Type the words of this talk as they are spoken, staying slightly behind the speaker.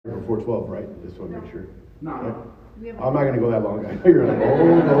Before 12, right? Just want to make sure. No. Right? I'm not going to go that long. I know you're like,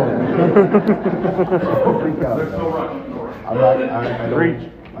 hold on. Freak out. There's no rush. No rush.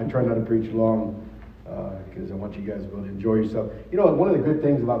 I try not to preach long because I want you guys to be able to enjoy yourself. You know, one of the good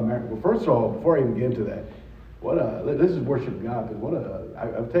things about marriage, well, first of all, before I even get into that, this is worship God.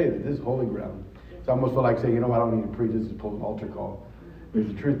 I'll tell you, this is holy ground. So I almost feel like saying, I don't need to preach. This is an altar call.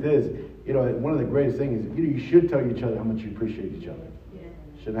 Because the truth is, one of the greatest things is, you should tell each other how much you appreciate each other.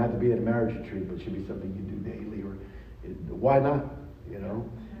 Shouldn't have to be at a marriage retreat, but it should be something you do daily, or why not?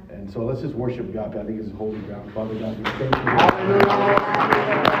 And so let's just worship God. I think it's holy ground. Father God, we thank you.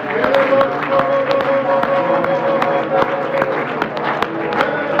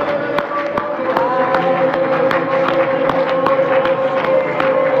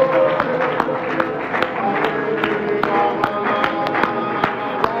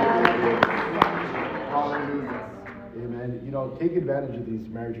 Take advantage of these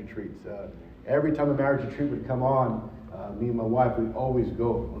marriage retreats. Every time a marriage retreat would come on, me and my wife would always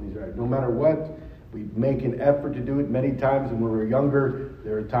go on these retreats. No matter what, we make an effort to do it. Many times when we were younger,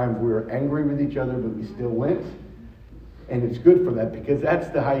 there were times we were angry with each other, but we still went. And it's good for that, because that's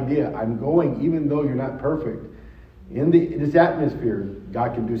the idea. I'm going, even though you're not perfect. In this atmosphere,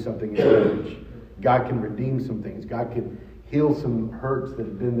 God can do something in marriage. God can redeem some things. God can heal some hurts that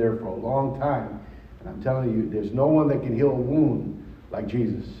have been there for a long time. And I'm telling you, there's no one that can heal a wound like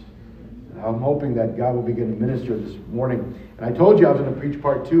Jesus. And I'm hoping that God will begin to minister this morning. And I told you I was going to preach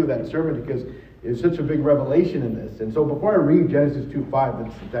part 2 of that sermon because there's such a big revelation in this. And so before I read Genesis 2:5,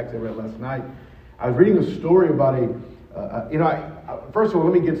 that's the text I read last night, I was reading a story about first of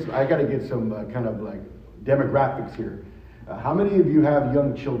all, I got to get some kind of like demographics here. How many of you have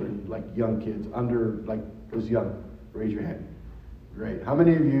young children, like young kids, under, like, who's young? Raise your hand. Great. How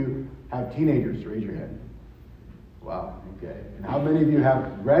many of you have teenagers? Raise your hand. Wow. Okay. And how many of you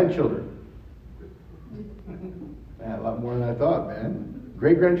have grandchildren? Man, a lot more than I thought, man.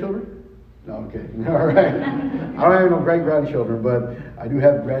 Great-grandchildren? No, okay. All right. I don't have no great-grandchildren, but I do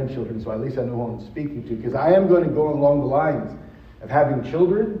have grandchildren, so at least I know who I'm speaking to, because I am going to go along the lines of having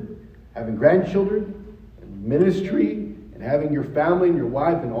children, having grandchildren, and ministry, and having your family and your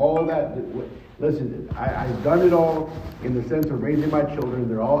wife and all that. Listen, I've done it all in the sense of raising my children.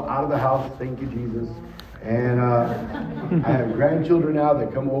 They're all out of the house, thank you, Jesus. And I have grandchildren now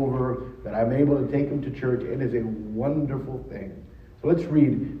that come over, that I'm able to take them to church. It is a wonderful thing. So let's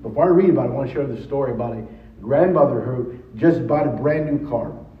read. Before I read about it, I want to share the story about a grandmother who just bought a brand new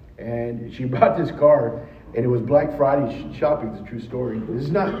car. And she bought this car, and it was Black Friday shopping. It's a true story. This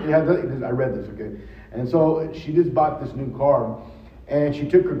is not, I read this, okay? And so she just bought this new car. And she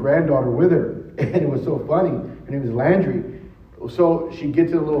took her granddaughter with her. And it was so funny. Her name is Landry. So she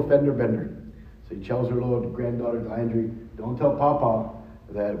gets in a little fender bender. So he tells her little granddaughter, Landry, don't tell Papa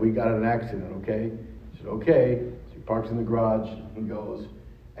that we got in an accident, okay? She said, okay. She parks in the garage. He goes.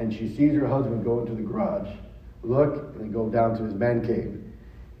 And she sees her husband go into the garage, look, and go down to his man cave.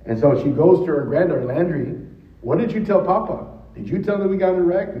 And so she goes to her granddaughter, Landry, what did you tell Papa? Did you tell him we got in a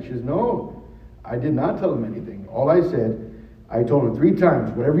wreck? And she says, no, I did not tell him anything. All I said, I told him 3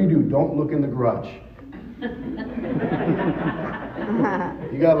 times, whatever you do, don't look in the garage.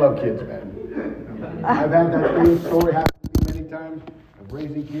 You gotta love kids, man. I've had that same story happen to me many times. Of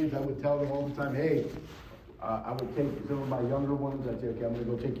raising kids, I would tell them all the time, hey, I would take some of my younger ones, I'd say, okay, I'm gonna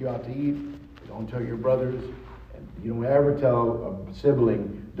go take you out to eat. Don't tell your brothers. And you don't ever tell a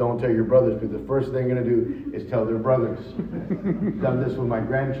sibling, don't tell your brothers, because the first thing they're gonna do is tell their brothers. I've done this with my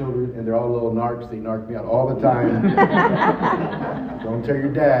grandchildren, and they're all little narcs. They narc me out all the time. Don't tell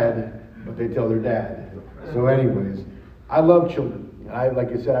your dad, but they tell their dad. So anyways, I love children.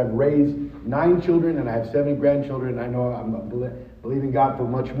 Like I said, I've raised 9 children, and I have 7 grandchildren. I know I'm believing God for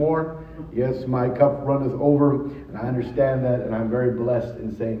much more. Yes, my cup runneth over, and I understand that, and I'm very blessed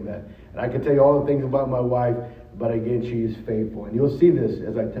in saying that. And I can tell you all the things about my wife, but again, she is faithful. And you'll see this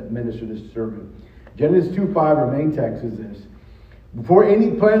as I minister this sermon. Genesis 2:5, our main text is this. Before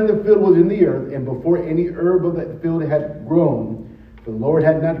any plant of the field was in the earth, and before any herb of the field had grown, for the Lord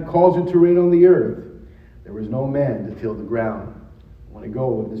had not caused it to rain on the earth, there was no man to till the ground. I want to go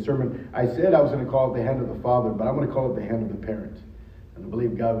with the sermon. I said I was going to call it the hand of the Father, but I'm going to call it the hand of the parent. And I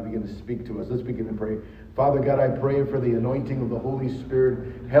believe God will begin to speak to us. Let's begin to pray. Father God, I pray for the anointing of the Holy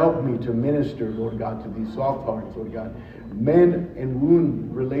Spirit. Help me to minister, Lord God, to these soft hearts, Lord God. Men and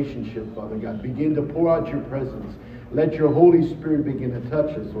wound relationship, Father God. Begin to pour out your presence. Let your Holy Spirit begin to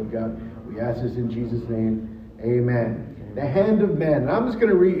touch us, Lord God. We ask this in Jesus' name. Amen. The hand of man. And I'm just going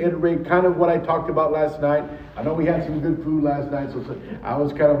to reiterate kind of what I talked about last night. I know we had some good food last night, so I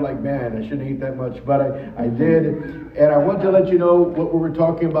was kind of like, man, I shouldn't eat that much, but I did. And I want to let you know what we were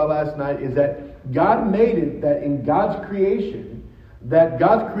talking about last night is that God made it that in God's creation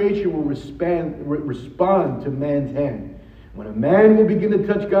will respond to man's hand. When a man will begin to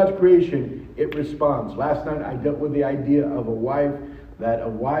touch God's creation, it responds. Last night I dealt with the idea of a wife, that a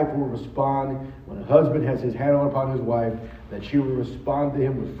wife will respond when a husband has his hand upon his wife, that she will respond to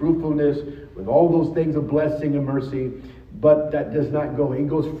him with fruitfulness, with all those things of blessing and mercy. But that does not go. It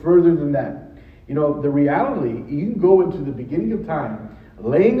goes further than that. You know, the reality, you can go into the beginning of time,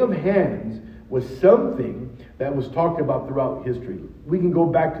 laying of hands was something that was talked about throughout history. We can go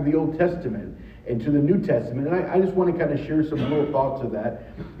back to the Old Testament and to the New Testament. And I just want to kind of share some little thoughts of that.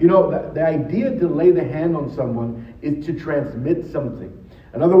 You know, the idea to lay the hand on someone is to transmit something.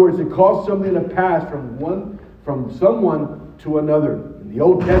 In other words, to cause something to pass from someone to another. In the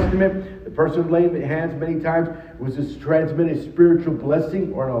Old Testament, the person laying the hands many times was to transmit a spiritual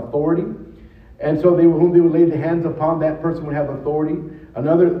blessing or an authority. And so whom they would lay the hands upon, that person would have authority.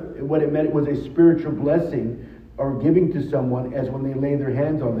 What it meant, it was a spiritual blessing or giving to someone as when they lay their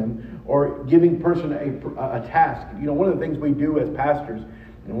hands on them, or giving person a task. You know, one of the things we do as pastors,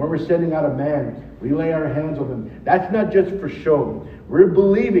 and when we're sending out a man, we lay our hands on them. That's not just for show. We're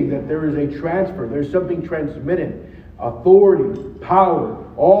believing that there is a transfer. There's something transmitted. Authority, power,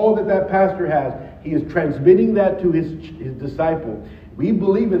 all that pastor has, he is transmitting that to his disciple. We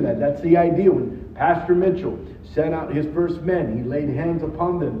believe in that. That's the idea. When Pastor Mitchell sent out his first men, he laid hands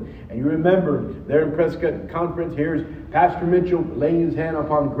upon them. And you remember, there in Prescott Conference, here's Pastor Mitchell laying his hand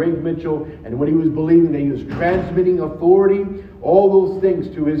upon Greg Mitchell, and what he was believing, that he was transmitting authority, all those things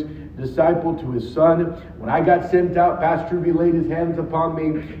to his disciple, to his son. When I got sent out, Pastor Ruby laid his hands upon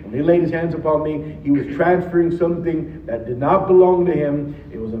me. When he laid his hands upon me, he was transferring something that did not belong to him.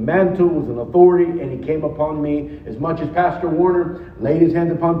 It was a mantle, it was an authority, and he came upon me. As much as Pastor Warner laid his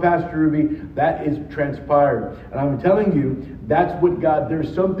hands upon Pastor Ruby, that is transpired. And I'm telling you, that's what God,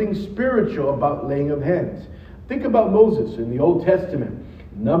 there's something spiritual about laying of hands. Think about Moses in the Old Testament,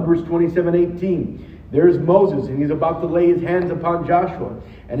 Numbers 27:18. There's Moses, and he's about to lay his hands upon Joshua.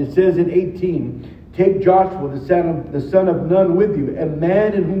 And it says in 18, take Joshua, the son of Nun, with you, a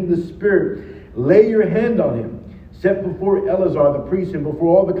man in whom the Spirit, lay your hand on him. Set before Eleazar the priest and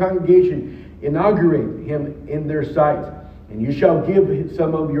before all the congregation, inaugurate him in their sight. And you shall give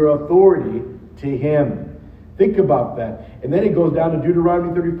some of your authority to him. Think about that. And then it goes down to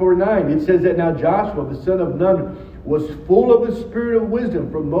Deuteronomy 34:9. It says that now Joshua, the son of Nun, was full of the spirit of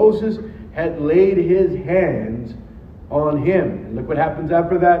wisdom, for Moses had laid his hands on him. And look what happens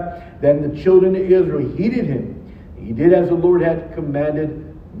after that. Then the children of Israel heeded him. He did as the Lord had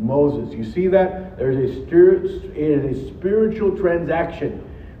commanded Moses. You see that? It is a spiritual transaction.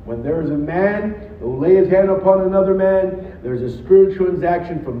 When there is a man who will lay his hand upon another man, there's a spiritual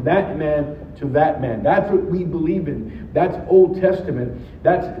transaction from that man to that man. That's what we believe in. That's Old Testament.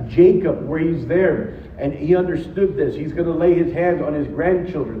 That's Jacob, where he's there. And he understood this. He's going to lay his hands on his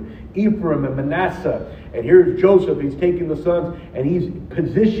grandchildren, Ephraim and Manasseh. And here's Joseph. He's taking the sons and he's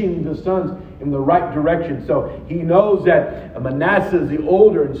positioning the sons in the right direction. So he knows that Manasseh is the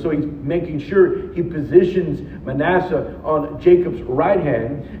older, and so he's making sure he positions Manasseh on Jacob's right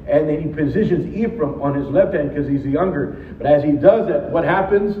hand, and then he positions Ephraim on his left hand because he's the younger. But as he does that, what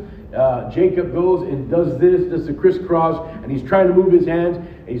happens? Jacob goes and does the crisscross, and he's trying to move his hands,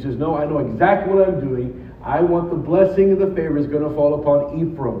 and he says, no, I know exactly what I'm doing. I want the blessing and the favor is going to fall upon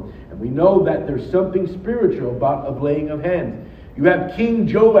Ephraim. And we know that there's something spiritual about a laying of hands. You have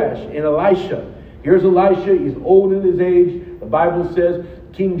King Joash and Elisha. Here's Elisha. He's old in his age. The Bible says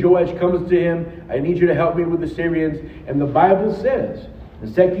King Joash comes to him. I need you to help me with the Syrians. And the Bible says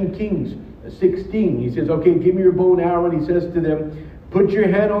in 2 Kings 16, he says, okay, give me your bow and arrow. And he says to them, put your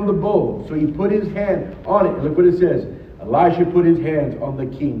hand on the bow. So he put his hand on it. And look what it says. Elisha put his hands on the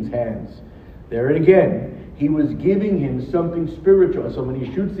king's hands. There it again. He was giving him something spiritual. So when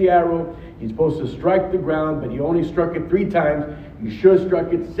he shoots the arrow, he's supposed to strike the ground, but he only struck it 3 times. You should have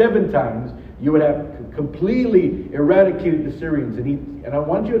struck it 7 times. You would have completely eradicated the Syrians. And I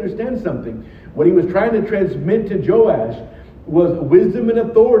want you to understand something. What he was trying to transmit to Joash was wisdom and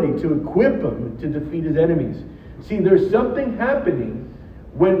authority to equip him to defeat his enemies. See, there's something happening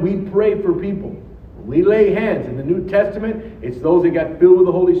when we pray for people. When we lay hands. In the New Testament, it's those that got filled with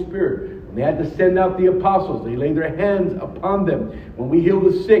the Holy Spirit. When they had to send out the apostles, they laid their hands upon them. When we heal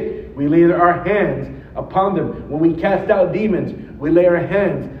the sick, we lay our hands upon them. When we cast out demons, we lay our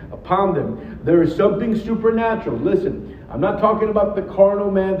hands upon them. There is something supernatural. Listen, I'm not talking about the carnal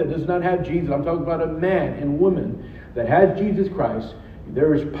man that does not have Jesus. I'm talking about a man and woman that has Jesus Christ.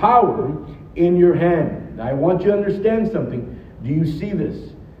 There is power in your hand. Now, I want you to understand something. Do you see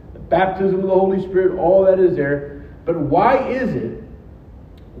this? The baptism of the Holy Spirit, all that is there. But why is it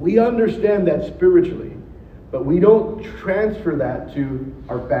we understand that spiritually, but we don't transfer that to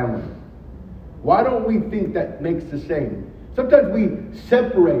our family? Why don't we think that makes the same? Sometimes we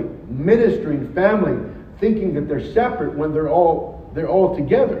separate ministry and family, thinking that they're separate when they're all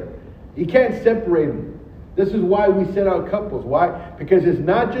together. You can't separate them. This is why we send out couples. Why? Because it's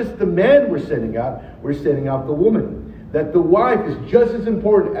not just the man we're sending out the woman. That the wife is just as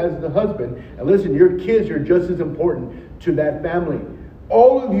important as the husband. And listen, your kids are just as important to that family.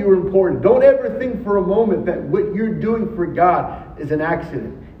 All of you are important. Don't ever think for a moment that what you're doing for God is an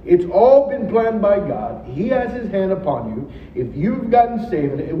accident. It's all been planned by God. He has His hand upon you. If you've gotten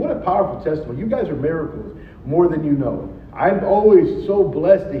saved, and what a powerful testimony. You guys are miracles more than you know. I'm always so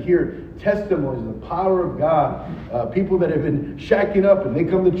blessed to hear testimonies of the power of God. People that have been shacking up and they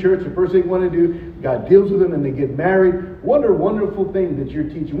come to church. The first thing they want to do, God deals with them and they get married. What a wonderful thing that you're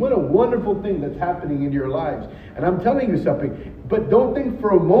teaching. What a wonderful thing that's happening in your lives. And I'm telling you something. But don't think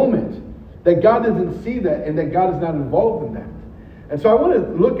for a moment that God doesn't see that and that God is not involved in that. And so I want to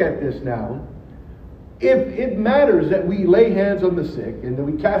look at this now. If it matters that we lay hands on the sick and that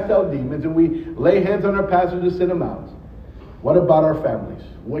we cast out demons and we lay hands on our pastors to send them out, what about our families?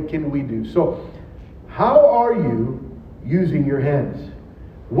 What can we do? So how are you using your hands?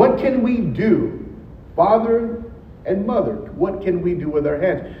 What can we do? Father and mother, what can we do with our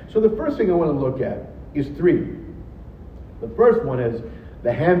hands? So the first thing I want to look at is 3. The first one is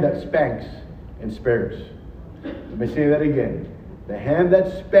the hand that spanks and spares. Let me say that again. The hand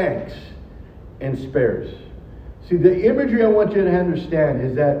that spanks and spares. See, the imagery I want you to understand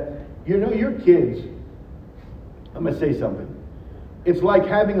is that, your kids, I'm going to say something. It's like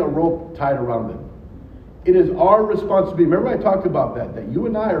having a rope tied around them. It is our responsibility. Remember I talked about that you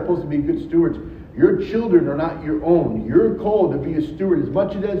and I are supposed to be good stewards. Your children are not your own. You're called to be a steward. As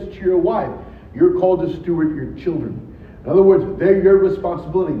much as to your wife, you're called to steward your children. In other words, they're your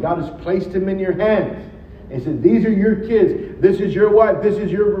responsibility. God has placed them in your hands. He said, these are your kids. This is your wife. This is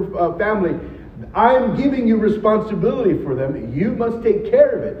your family. I'm giving you responsibility for them. You must take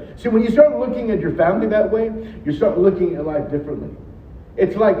care of it. See, when you start looking at your family that way, you start looking at life differently.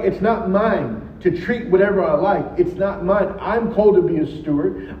 It's like, it's not mine to treat whatever I like. It's not mine. I'm called to be a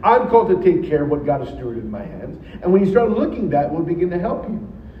steward. I'm called to take care of what God has stewarded in my hands. And when you start looking at that, will begin to help you.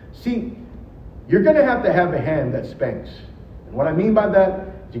 See, you're going to have a hand that spanks. And what I mean by that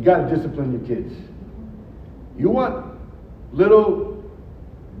is you got to discipline your kids. You want little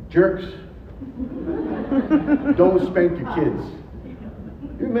jerks? Don't spank your kids.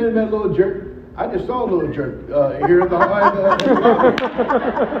 You remember that little jerk? I just saw a little jerk here at the hall.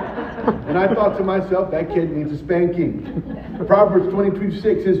 And I thought to myself, that kid needs a spanking. Proverbs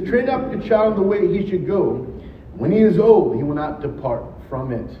 22:6 says, train up the child the way he should go. When he is old, he will not depart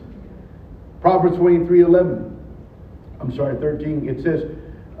from it. Proverbs 13, it says,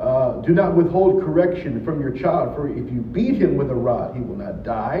 do not withhold correction from your child, for if you beat him with a rod, he will not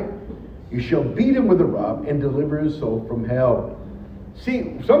die. You shall beat him with a rod and deliver his soul from hell.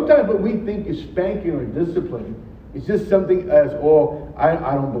 See, sometimes what we think is spanking or discipline is just something as,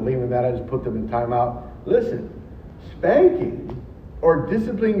 I don't believe in that. I just put them in timeout. Listen, spanking or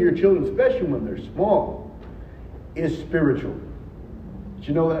disciplining your children, especially when they're small, is spiritual. Did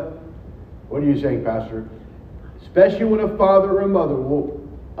you know that? What are you saying, Pastor? Especially when a father or a mother will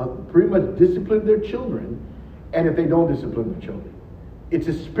pretty much discipline their children, and if they don't discipline their children. It's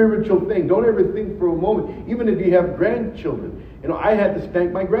a spiritual thing. Don't ever think for a moment, even if you have grandchildren. I had to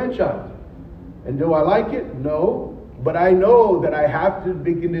spank my grandchild. And do I like it? No. But I know that I have to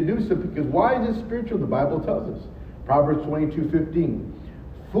begin to do something. Because why is it spiritual? The Bible tells us. Proverbs 22:15.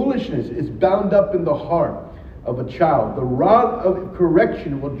 Foolishness is bound up in the heart of a child. The rod of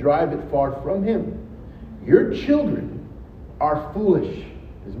correction will drive it far from him. Your children are foolish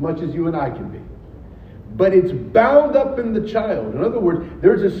as much as you and I can be. But it's bound up in the child. In other words,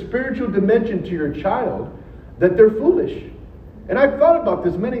 there's a spiritual dimension to your child that they're foolish. And I've thought about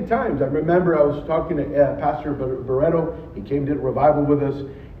this many times. I remember I was talking to Pastor Barreto. He came to revival with us,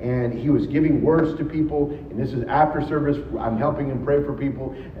 and he was giving words to people. And this is after service. I'm helping him pray for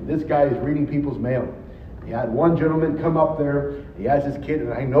people. And this guy is reading people's mail. He had one gentleman come up there. He has his kid,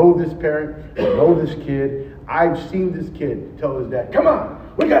 and I know this parent. I know this kid. I've seen this kid tell his dad, come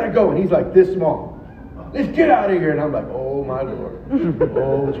on, we got to go. And he's like this small. Let's get out of here. And I'm like, oh, my Lord.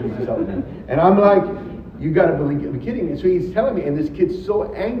 Oh, Jesus, help me. And I'm like, you got to believe, I'm kidding me. So he's telling me, and this kid's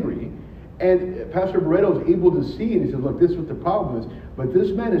so angry. And Pastor Barreto is able to see, and he says, look, this is what the problem is. But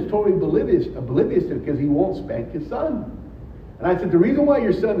this man is totally oblivious to it because he won't spank his son. And I said, the reason why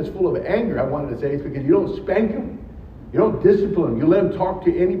your son is full of anger, I wanted to say, is because you don't spank him. You don't discipline him. You let him talk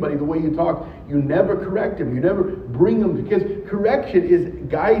to anybody the way you talk. You never correct him. You never bring him. Because correction is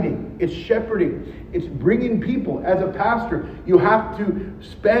guiding. It's shepherding. It's bringing people. As a pastor, you have to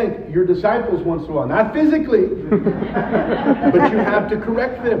spank your disciples once in a while. Not physically, but you have to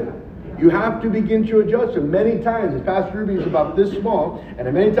correct them. You have to begin to adjust them. Many times, as Pastor Ruby is about this small,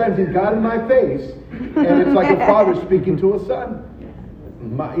 and many times he's got in my face, and it's like a father speaking to a son.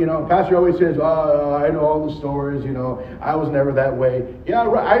 Pastor always says, I know all the stories, I was never that way. Yeah,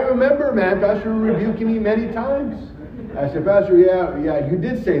 right. I remember, man, Pastor rebuking me many times. I said, Pastor, yeah, you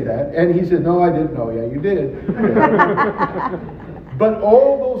did say that. And he said, no, I didn't know. Yeah, you did. But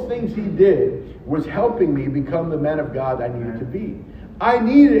all those things he did was helping me become the man of God I needed to be. I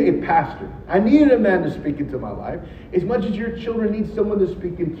needed a pastor. I needed a man to speak into my life as much as your children need someone to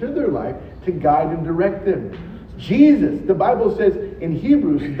speak into their life to guide and direct them. Jesus, the Bible says in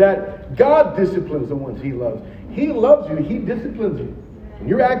Hebrews that God disciplines the ones he loves. He loves you. He disciplines you. When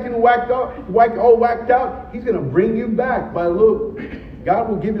you're acting all whacked out, he's going to bring you back by a little. God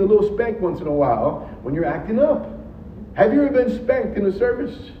will give you a little spank once in a while when you're acting up. Have you ever been spanked in a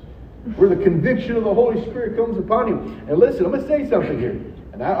service where the conviction of the Holy Spirit comes upon you? And listen, I'm going to say something here.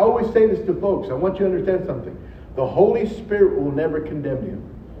 And I always say this to folks. I want you to understand something. The Holy Spirit will never condemn you.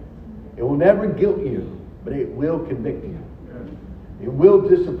 It will never guilt you. But it will convict you. It will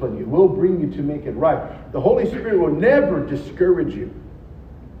discipline you. It will bring you to make it right. The Holy Spirit will never discourage you.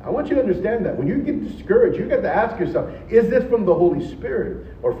 I want you to understand that. When you get discouraged, you got to ask yourself, is this from the Holy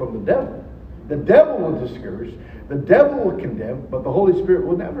Spirit or from the devil? The devil will discourage. The devil will condemn, but the Holy Spirit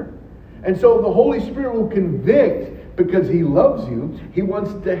will never. And so the Holy Spirit will convict because he loves you. He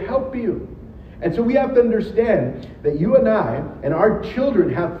wants to help you. And so we have to understand that you and I and our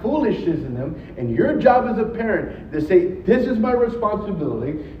children have foolishness in them. And your job as a parent to say, this is my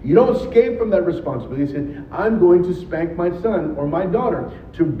responsibility. You don't escape from that responsibility. You say, I'm going to spank my son or my daughter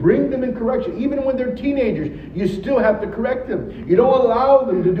to bring them in correction. Even when they're teenagers, you still have to correct them. You don't allow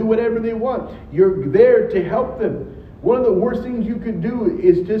them to do whatever they want. You're there to help them. One of the worst things you could do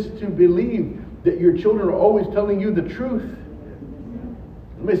is just to believe that your children are always telling you the truth.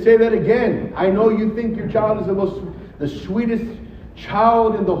 Let me say that again. I know you think your child is the sweetest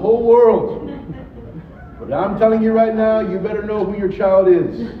child in the whole world. But I'm telling you right now, you better know who your child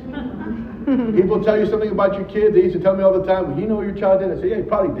is. People tell you something about your kids. They used to tell me all the time, well, you know who your child did? I say, yeah, he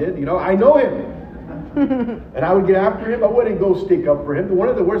probably did. I know him. And I would get after him. I wouldn't go stick up for him. One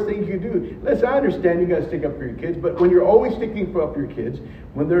of the worst things you do, listen, I understand you got to stick up for your kids, but when you're always sticking up for your kids,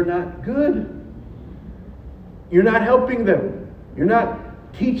 when they're not good, you're not helping them. You're not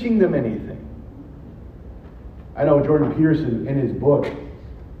teaching them anything. I know Jordan Peterson in his book,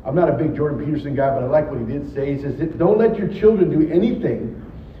 I'm not a big Jordan Peterson guy, but I like what he did say. He says, don't let your children do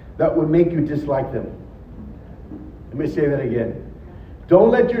anything that would make you dislike them. Let me say that again.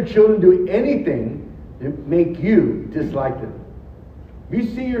 Don't let your children do anything that make you dislike them. If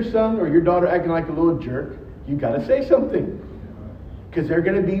you see your son or your daughter acting like a little jerk, you got to say something. Because they're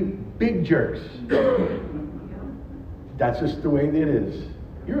going to be big jerks. That's just the way it is.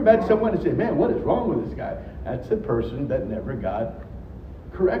 You ever met someone and say, man, what is wrong with this guy? That's a person that never got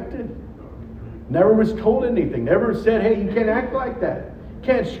corrected. Never was told anything. Never said, hey, you can't act like that.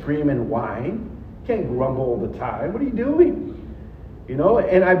 Can't scream and whine. Can't grumble all the time. What are you doing?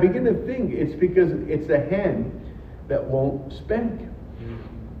 And I begin to think it's because it's the hand that won't spank.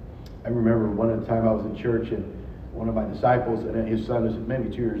 I remember one time I was in church and one of my disciples, and his son was maybe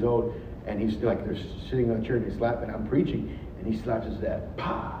 2 years old, and he's like, they're sitting on the chair and he's slapping. I'm preaching, and he slaps his dad.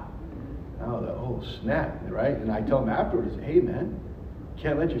 Pah! Oh, snap, right? And I tell him afterwards, hey, man,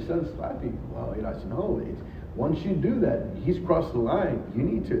 can't let your son slap you. Well, I said, no, once you do that, he's crossed the line. You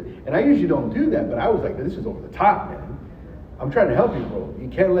need to. And I usually don't do that, but I was like, this is over the top, man. I'm trying to help you, bro. You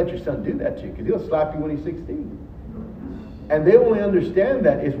can't let your son do that to you because he'll slap you when he's 16. And they only understand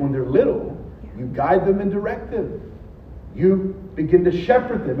that is when they're little. You guide them and direct them. You begin to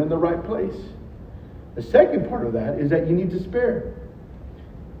shepherd them in the right place. The second part of that is that you need to spare.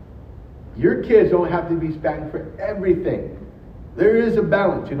 Your kids don't have to be spanked for everything. There is a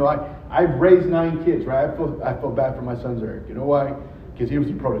balance. I've raised 9 kids, right? I feel bad for my son Eric. You know why? Because he was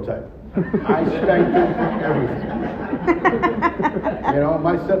the prototype. I spanked him for everything.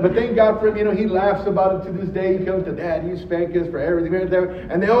 My son, but thank God for him, he laughs about it to this day. He comes to Dad, you spank us for everything.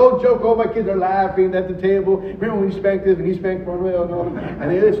 And they all joke, my kids are laughing at the table. Remember when you spanked this and he spanked Manuel? And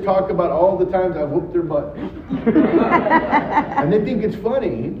they just talk about all the times I whooped their butt. And they think it's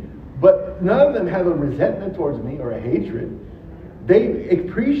funny, But none of them have a resentment towards me or a hatred. They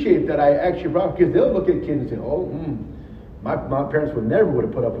appreciate that I actually brought, because they'll look at kids and say, my parents would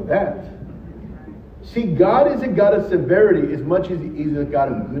have put up with that. See, God is a God of severity as much as He's a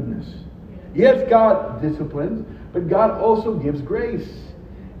God of goodness. Yes, God disciplines, but God also gives grace.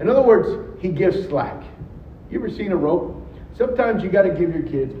 In other words, He gives slack. You ever seen a rope? Sometimes you got to give your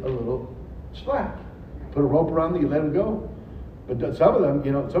kids a little slack. Put a rope around them, you let them go. But some of them,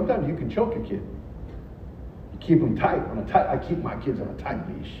 sometimes you can choke a kid. You keep them tight. I keep my kids on a tight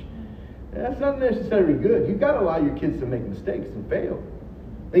leash. That's not necessarily good. You've got to allow your kids to make mistakes and fail.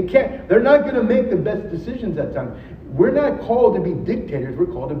 They're not going to make the best decisions at times. We're not called to be dictators. We're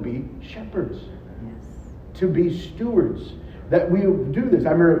called to be shepherds. Yes. To be stewards. That we do this.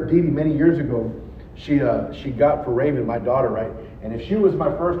 I remember Dee Dee many years ago, she got for Raven, my daughter, right? And if she was my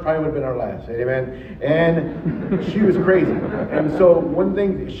first, probably would have been our last. Amen. And she was crazy. And so one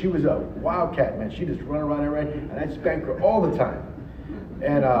thing, she was a wildcat, man. She just run around everywhere, and I spank her all the time.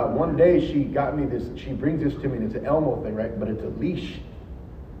 And one day she got me this, she brings this to me, and it's an Elmo thing, right? But it's a leash.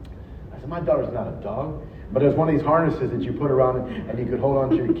 I said, my daughter's not a dog. But it's one of these harnesses that you put around and you could hold on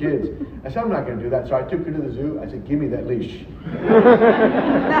to your kids. I said, I'm not going to do that. So I took her to the zoo. I said, give me that leash.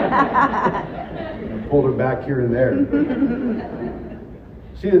 And pulled her back here and there.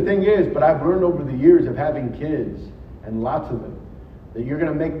 See, the thing is, but I've learned over the years of having kids, and lots of them, that you're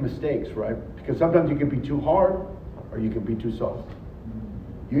going to make mistakes, right? Because sometimes you can be too hard or you can be too soft.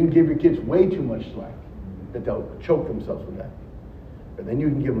 You can give your kids way too much slack, that they'll choke themselves with that. But then you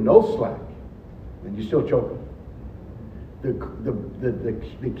can give them no slack, and you still choke them.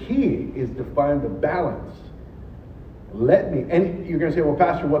 The key is to find the balance. And you're going to say, well,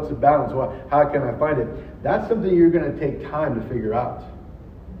 Pastor, what's the balance? Well, how can I find it? That's something you're going to take time to figure out.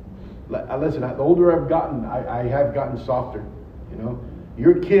 Listen, the older I've gotten, I have gotten softer.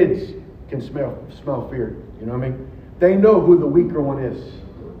 Your kids can smell fear. You know what I mean? They know who the weaker one is,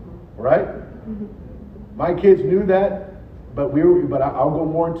 right? My kids knew that. But I'll go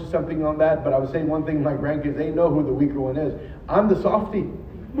more into something on that. But I was saying one thing, my grandkids, they know who the weaker one is. I'm the softie.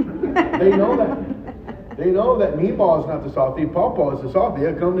 They know that. They know that Meemaw is not the softie. Pawpaw is the softie.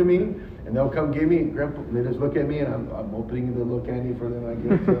 They'll come to me, and they'll come give me, Grandpa, and they just look at me, and I'm opening the little candy for them, I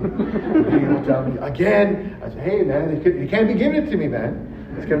guess. So they will tell me, again. I say, hey, man, you can't be giving it to me, man.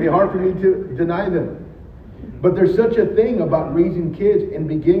 It's going to be hard for me to deny them. But there's such a thing about raising kids and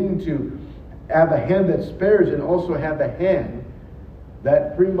beginning to have a hand that spares and also have a hand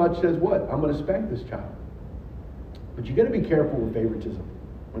that pretty much says what? I'm going to spank this child. But you got to be careful with favoritism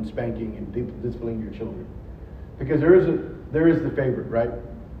when spanking and disciplining your children. Because there is the favorite, right?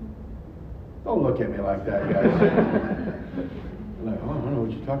 Don't look at me like that, guys. Like, oh, I don't know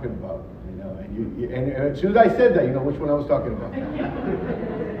what you're talking about. And as soon as I said that, you know which one I was talking about.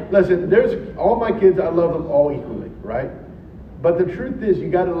 Listen, all my kids, I love them all equally, right? But the truth is, you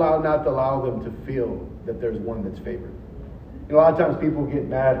got to not allow them to feel that there's one that's favored. A lot of times people get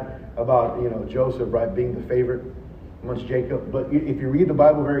mad about, Joseph, right, being the favorite amongst Jacob. But if you read the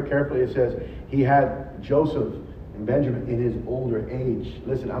Bible very carefully, it says he had Joseph and Benjamin in his older age.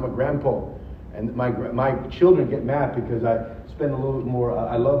 Listen, I'm a grandpa, and my children get mad because I spend a little bit more.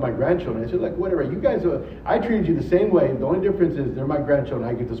 I love my grandchildren. I said, like, whatever. You guys, I treated you the same way. The only difference is they're my grandchildren.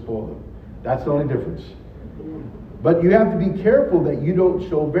 I get to spoil them. That's the only difference. But you have to be careful that you don't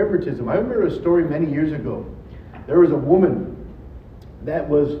show favoritism. I remember a story many years ago. There was a woman that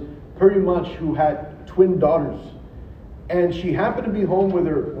was pretty much who had twin daughters, and she happened to be home with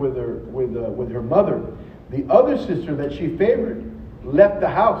her mother. The other sister that she favored left the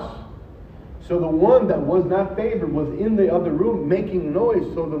house, so the one that was not favored was in the other room making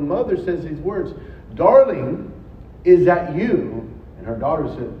noise. So the mother says these words, "Darling, is that you?" And her daughter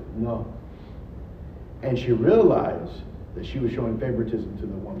said, "No." And she realized that she was showing favoritism to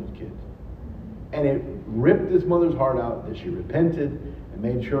the one with kids. And it ripped this mother's heart out that she repented and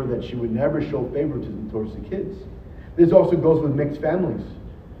made sure that she would never show favoritism towards the kids. This also goes with mixed families.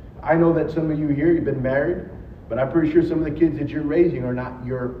 I know that some of you here, you've been married, but I'm pretty sure some of the kids that you're raising are not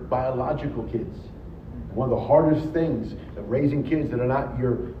your biological kids. One of the hardest things of raising kids that are not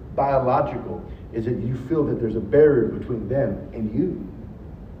your biological is that you feel that there's a barrier between them and you.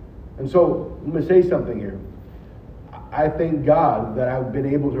 And so, let me say something here. I thank God that I've been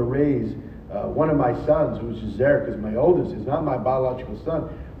able to raise one of my sons, which is Zarek, because my oldest is not my biological son,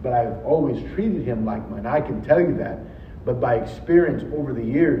 but I've always treated him like mine. I can tell you that. But by experience over the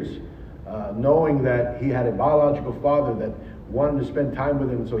years, knowing that he had a biological father that wanted to spend time with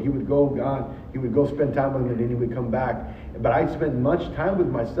him, so he would go spend time with him, and then he would come back. But I spent much time with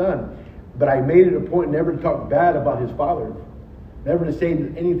my son, but I made it a point never to talk bad about his father. never to say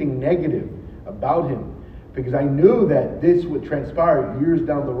anything negative about him, because I knew that this would transpire years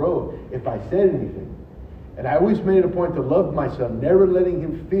down the road if I said anything. And I always made it a point to love my son, never letting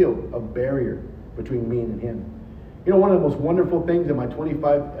him feel a barrier between me and him. You know, one of the most wonderful things in my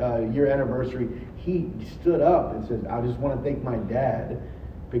 25-year anniversary, he stood up and said, I just want to thank my dad,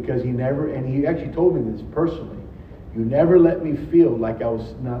 because he actually told me this personally. You never let me feel like I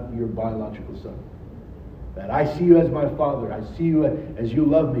was not your biological son. That I see you as my father. I see you as you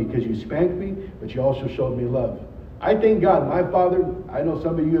love me, because you spanked me, but you also showed me love. I thank God, my father, I know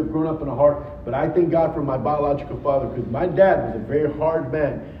some of you have grown up in a heart, but I thank God for my biological father, because my dad was a very hard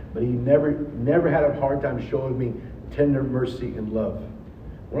man, but he never had a hard time showing me tender mercy and love.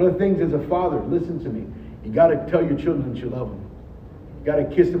 One of the things as a father, listen to me, you got to tell your children that you love them. You got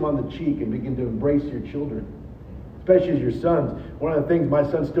to kiss them on the cheek and begin to embrace your children, especially as your sons. One of the things, my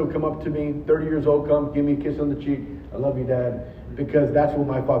sons still come up to me, 30 years old, come give me a kiss on the cheek. I love you, Dad, because that's what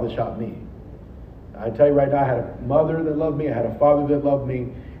my father shot me. I tell you right now, I had a mother that loved me, I had a father that loved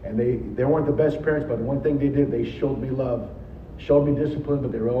me, and they weren't the best parents, but the one thing they did, they showed me love, showed me discipline,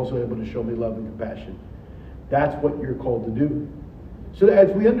 but they were also able to show me love and compassion. That's what you're called to do. So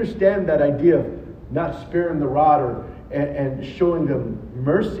as we understand that idea of not sparing the rod and showing them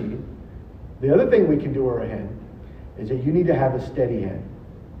mercy, the other thing we can do with our hand is that you need to have a steady hand.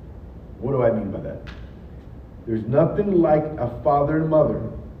 What do I mean by that? There's nothing like a father and mother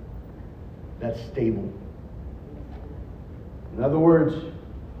that's stable. In other words,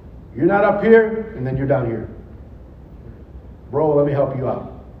 you're not up here and then you're down here. Bro, let me help you out.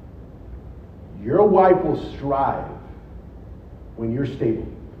 Your wife will strive when you're stable.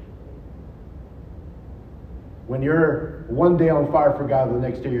 When you're one day on fire for God, the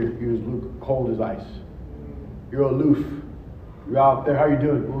next day you're as cold as ice. You're aloof. You're out there. How you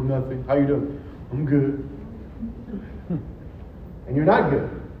doing? Oh, nothing. How you doing? I'm good. And you're not good.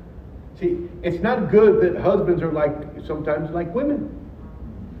 See, it's not good that husbands are sometimes like women.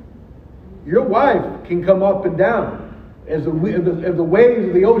 Your wife can come up and down. As the waves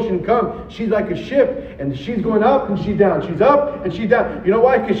of the ocean come, she's like a ship, and she's going up and she's down. She's up and she's down. You know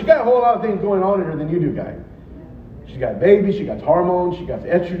why? Because she got a whole lot of things going on in her than you do, guys. She's got babies, she got hormones, she got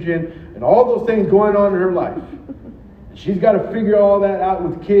estrogen, and all those things going on in her life. She's got to figure all that out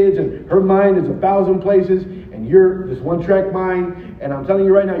with kids, and her mind is 1,000 places, and you're this one-track mind. And I'm telling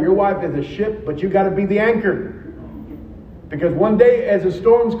you right now, your wife is a ship, but you got to be the anchor. Because one day, as the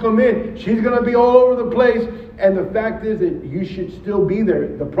storms come in, she's going to be all over the place. And the fact is that you should still be there.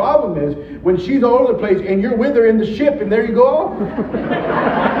 The problem is when she's all over the place and you're with her in the ship, and there you go.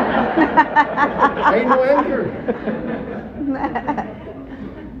 Ain't no anchor.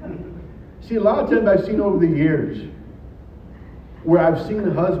 See, a lot of times I've seen over the years where I've seen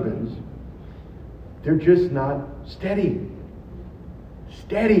husbands, they're just not steady.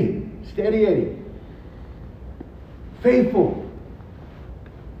 Steady Eddie. Faithful.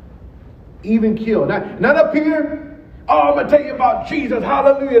 Even killed. Not up here. Oh, I'm going to tell you about Jesus.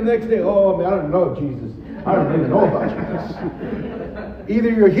 Hallelujah. The next day, oh, man, I don't know Jesus. I don't even know about Jesus. Either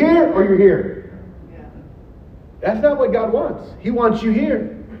you're here or you're here. That's not what God wants. He wants you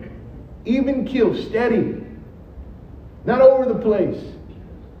here. Even killed. Steady. Not over the place.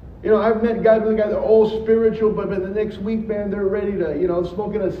 You know, I've met guys that are all spiritual, but by the next week, man, they're ready to,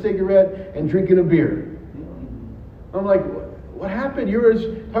 smoking a cigarette and drinking a beer. I'm like, what happened? You were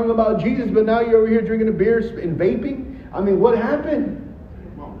talking about Jesus, but now you're over here drinking a beer and vaping? I mean, what happened?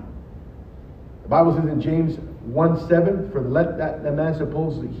 The Bible says in James 1:7, for let that man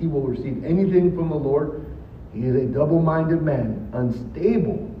suppose that he will receive anything from the Lord. He is a double-minded man,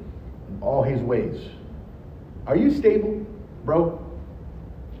 unstable in all his ways. Are you stable, bro?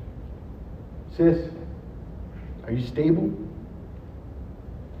 Sis, are you stable?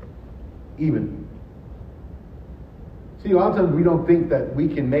 Even. See, a lot of times we don't think that we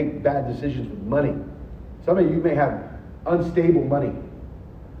can make bad decisions with money. Some of you may have unstable money.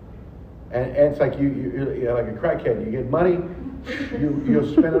 And it's like you're like a crackhead. You get money,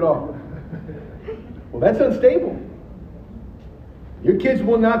 you'll spend it all. Well, that's unstable. Your kids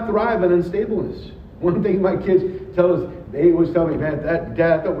will not thrive on unstableness. One thing my kids tell us, they always tell me, man,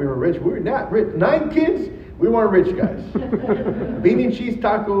 Dad, I thought we were rich. We were not rich. 9 kids? We weren't rich guys. Bean and cheese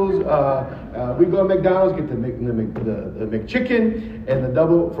tacos. We go to McDonald's, get the McChicken and the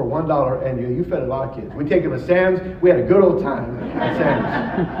double for $1, and you fed a lot of kids. We take them to Sam's. We had a good old time at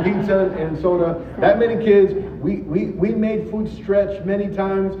Sam's. Pizza and soda. That many kids. We made food stretch many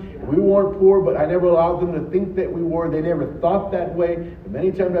times. We weren't poor, but I never allowed them to think that we were. They never thought that way. But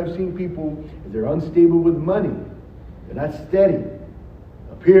many times I've seen people, they're unstable with money. They're not steady.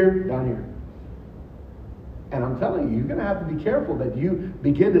 Up here, down here. And I'm telling you, you're going to have to be careful that you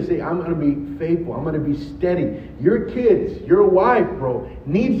begin to say, I'm going to be faithful. I'm going to be steady. Your kids, your wife, bro,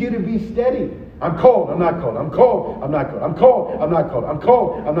 needs you to be steady. I'm cold. I'm not cold. I'm cold. I'm not cold. I'm cold. I'm not cold. I'm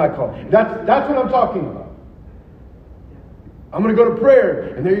cold. I'm not cold. That's what I'm talking about. I'm going to go to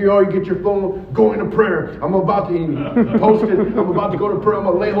prayer. And there you are. You get your phone, going to prayer. I'm about to post it. I'm about to go to prayer. I'm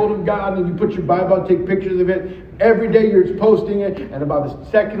going to lay hold of God. And you put your Bible out, take pictures of it. Every day you're posting it. And about the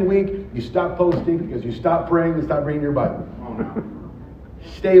second week, you stop posting because you stop praying and stop reading your Bible.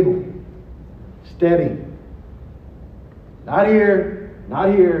 Stable. Steady. Not here.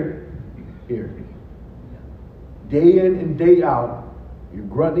 Not here. Here. Day in and day out. You're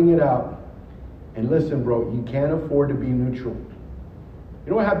grunting it out. And listen, bro, you can't afford to be neutral. You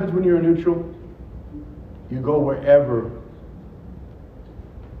know what happens when you're a neutral? You go wherever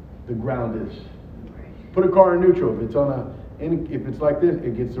the ground is. Put a car in neutral. If it's like this,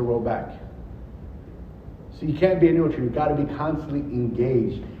 it gets to roll back. So you can't be a neutral. You've got to be constantly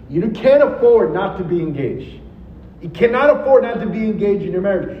engaged. You can't afford not to be engaged. You cannot afford not to be engaged in your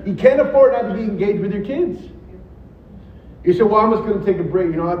marriage. You can't afford not to be engaged with your kids. You say, well, I'm just going to take a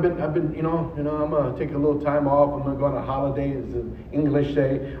break. I've been, I'm going to take a little time off. I'm going to go on a holiday, as the English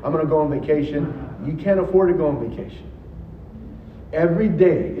say. I'm going to go on vacation. You can't afford to go on vacation. Every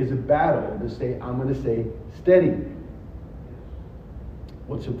day is a battle to say, I'm going to stay steady.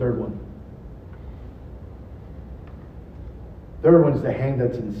 What's the third one? Third one is the hand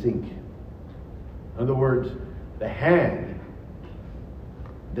that's in sync. In other words, the hand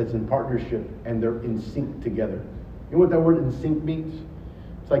that's in partnership and they're in sync together. You know what that word in sync means?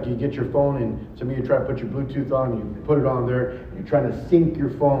 It's like you get your phone and some of you try to put your Bluetooth on, you put it on there, and you're trying to sync your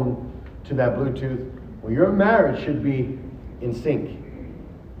phone to that Bluetooth. Well, your marriage should be in sync.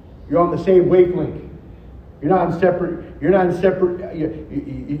 You're on the same wavelength. You're not in separate.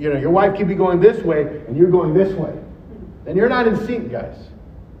 Your wife could be going this way and you're going this way. Then you're not in sync, guys.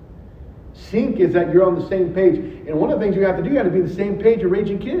 Sync is that you're on the same page. And one of the things you have to do, you got to be on the same page of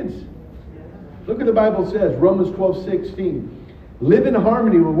raising kids. Look what the Bible says, Romans 12:16. Live in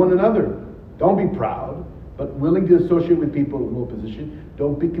harmony with one another. Don't be proud, but willing to associate with people in low position.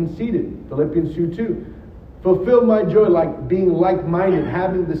 Don't be conceited. Philippians 2:2. Fulfill my joy like being like-minded,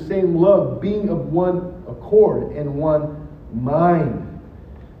 having the same love, being of one accord and one mind.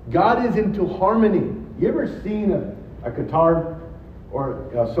 God is into harmony. You ever seen a guitar or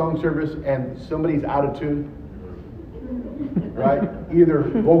a song service and somebody's out of tune? Right? Either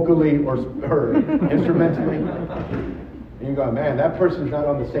vocally or instrumentally. And you go, man, that person's not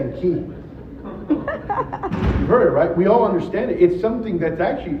on the same key. You've heard it, right? We all understand it. It's something that's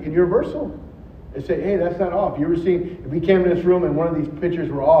actually universal. They say, hey, that's not off. You ever seen, if we came in this room and one of these pictures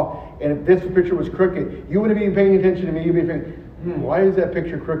were off, and if this picture was crooked, you wouldn't be paying attention to me. You'd be thinking, why is that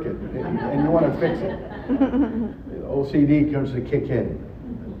picture crooked? And you want to fix it. The OCD comes to kick in.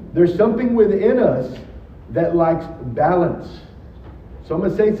 There's something within us that likes balance. So I'm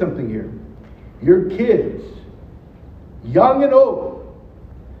going to say something here. Your kids, young and old,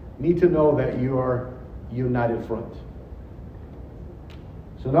 need to know that you are united front.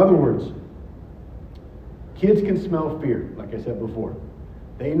 So in other words, kids can smell fear, like I said before.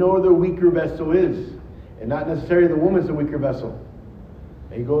 They know where the weaker vessel is, and not necessarily the woman's the weaker vessel.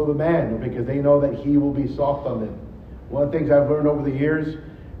 They go to the man because they know that he will be soft on them. One of the things I've learned over the years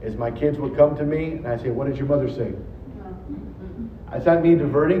is my kids would come to me and I say, what did your mother say? It's not me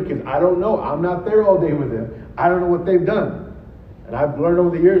diverting because I don't know. I'm not there all day with them. I don't know what they've done. And I've learned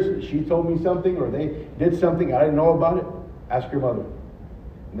over the years that she told me something or they did something I didn't know about it. Ask your mother.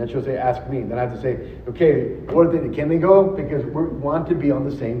 And then she'll say, ask me. Then I have to say, okay, what are they? Can they go? Because we want to be on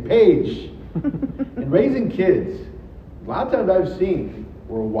the same page. In raising kids, a lot of times I've seen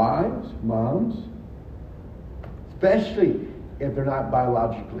where wives, moms, especially if they're not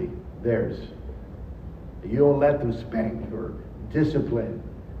biologically theirs, you don't let them spank or discipline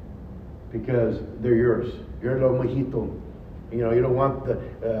because they're yours. You're a little mojito. You don't want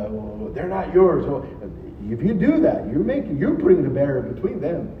they're not yours. Well, if you do that, you're putting the barrier between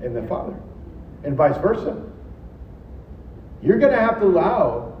them and the father, and vice versa. You're going to have to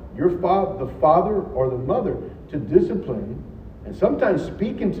allow the father or the mother to discipline and sometimes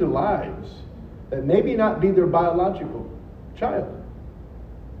speak into lives that maybe not be their biological child.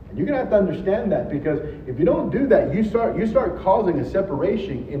 And you're going to have to understand that, because if you don't do that, you start causing a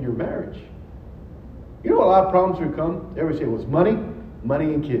separation in your marriage. You know, a lot of problems will come. They always say, well, it's money,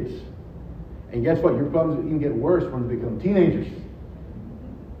 and kids. And guess what? Your problems even get worse when they become teenagers,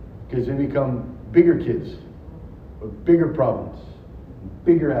 because they become bigger kids with bigger problems,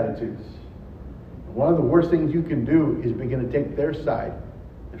 bigger attitudes. And one of the worst things you can do is begin to take their side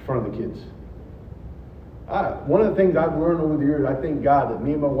in front of the kids. One of the things I've learned over the years, I thank God that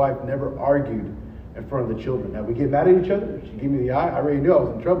me and my wife never argued in front of the children. Now, we get mad at each other. She gave me the eye. I already knew I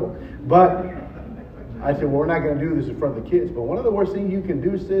was in trouble. But I said, well, we're not going to do this in front of the kids. But one of the worst things you can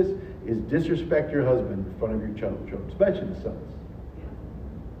do, sis, is disrespect your husband in front of your children, especially the sons.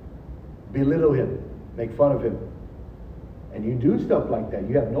 Belittle him. Make fun of him. And you do stuff like that.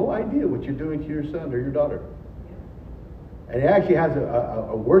 You have no idea what you're doing to your son or your daughter. And it actually has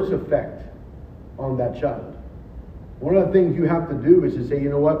a worse effect on that child. One of the things you have to do is to say, you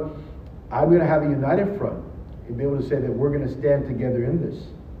know what? I'm going to have a united front and be able to say that we're going to stand together in this.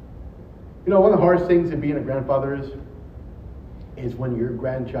 You know, one of the hardest things of being a grandfather is when your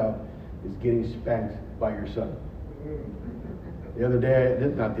grandchild is getting spanked by your son. It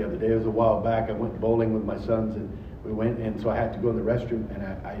was a while back, I went bowling with my sons, and we went, and so I had to go in the restroom, and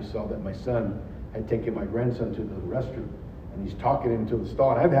I saw that my son had taken my grandson to the restroom, and he's talking into the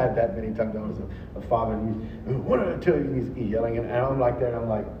stall. And I've had that many times. I was a father, and he's, what did I tell you? And he's yelling, and I'm like that, and I'm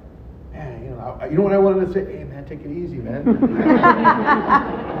like, man, you know what I wanted to say? Hey, man, take it easy, man.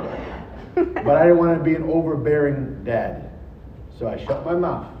 But I didn't want to be an overbearing dad. So I shut my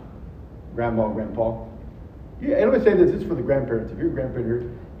mouth. Grandma, grandpa. Yeah, and I'm going to say this is for the grandparents. If you're a grandparent here,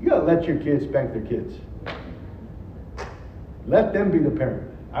 you got to let your kids spank their kids. Let them be the parent.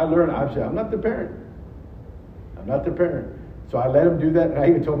 I learned, I said, I'm not the parent. I'm not the parent. So I let him do that, and I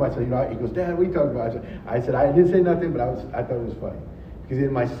even told my son, he goes, Dad, what are you talking about? I said, I didn't say nothing, but I thought it was funny. Because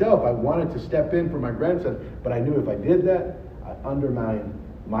in myself, I wanted to step in for my grandson, but I knew if I did that, I undermined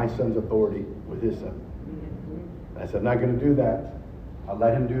my son's authority with his son. I said, I'm not going to do that. I'll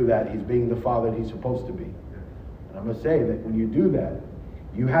let him do that. He's being the father he's supposed to be. And I'm going to say that when you do that,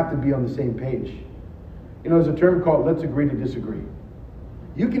 you have to be on the same page. You know, there's a term called let's agree to disagree.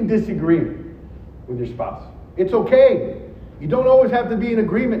 You can disagree with your spouse. It's okay. You don't always have to be in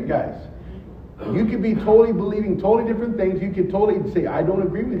agreement, guys. You could be totally believing totally different things. You could totally say, I don't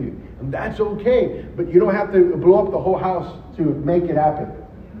agree with you. And that's okay. But you don't have to blow up the whole house to make it happen.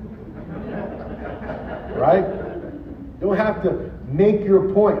 Right? You don't have to make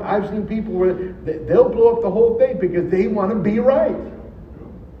your point. I've seen people where they'll blow up the whole thing because they want to be right.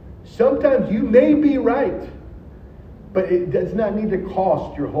 Sometimes you may be right, but it does not need to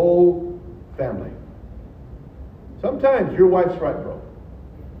cost your whole family. Sometimes your wife's right, bro.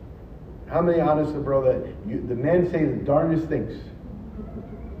 How many honest, bro, that the men say the darndest things.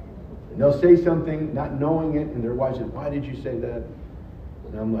 And they'll say something not knowing it, and their wife says, why did you say that?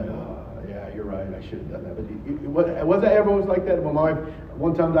 And I'm like, oh, yeah, you're right. I should have done that. But was I ever always like that? My wife,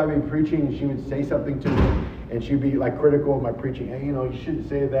 one time I'd be preaching, and she would say something to me, and she'd be like critical of my preaching. Hey, you know, you shouldn't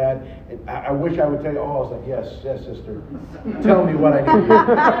say that. And I wish I would tell you, I was like, yes, sister. Tell me what I need to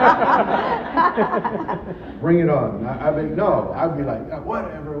do. Bring it on. I'd be like,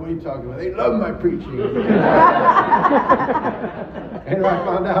 whatever, what are you talking about? They love my preaching. And I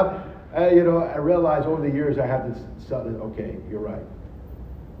found out, I realized over the years I had to say, okay, you're right.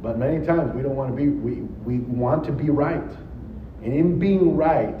 But many times we don't want to be, we want to be right. And in being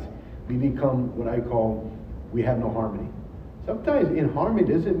right, we become what I call, we have no harmony. Sometimes in harmony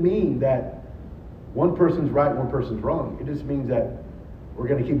doesn't mean that one person's right, one person's wrong. It just means that we're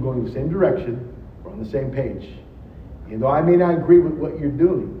going to keep going the same direction, we're on the same page. Even though I may not agree with what you're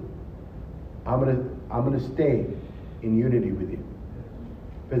doing, I'm going to stay in unity with you.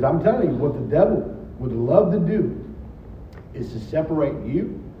 Because I'm telling you, what the devil would love to do is to separate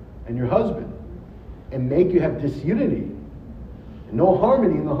you and your husband and make you have disunity and no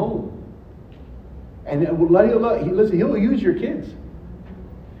harmony in the home. And he'll use your kids.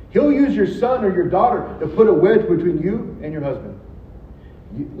 He'll use your son or your daughter to put a wedge between you and your husband.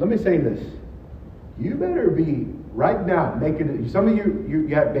 Let me say this. You better be right now making it. Some of you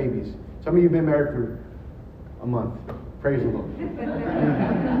have babies. Some of you have been married for a month. Praise the Lord.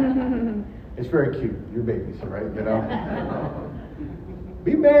 It's very cute. Your babies, right? You know.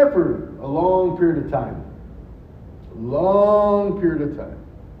 Be married for a long period of time. A long period of time.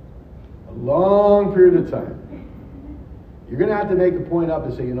 A long period of time. You're going to have to make a point up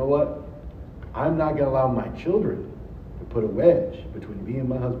and say, you know what? I'm not going to allow my children to put a wedge between me and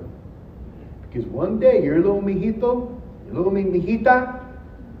my husband. Because one day your little mijito, your little mijita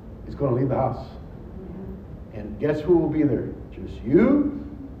is going to leave the house. And guess who will be there? Just you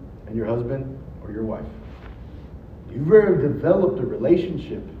and your husband or your wife. You've already developed a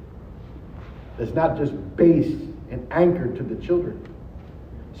relationship that's not just based and anchored to the children.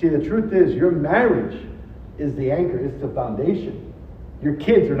 See, the truth is, your marriage is the anchor, it's the foundation. Your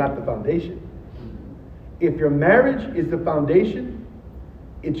kids are not the foundation. If your marriage is the foundation,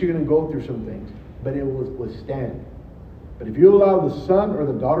 you're going to go through some things, but it will withstand. But if you allow the son or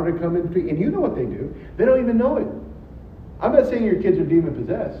the daughter to come in between, and you know what they do, they don't even know it. I'm not saying your kids are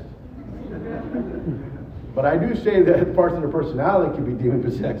demon-possessed. But I do say that parts of their personality can be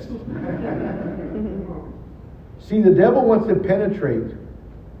demon-possessed. See, the devil wants to penetrate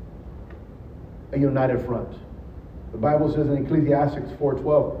a united front. The Bible says in Ecclesiastes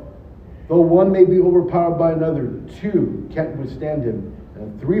 4:12, though one may be overpowered by another, two can't withstand him.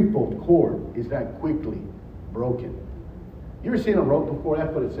 And a threefold cord is not quickly broken. You ever seen a rope before?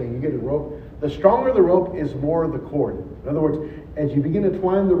 That's what it's saying. You get a rope. The stronger the rope is more the cord. In other words, as you begin to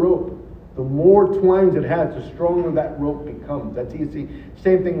twine the rope, the more twines it has, the stronger that rope becomes. That's easy.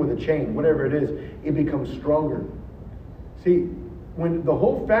 Same thing with a chain. Whatever it is, it becomes stronger. See, when the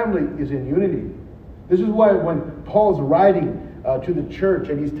whole family is in unity, this is why when Paul's writing to the church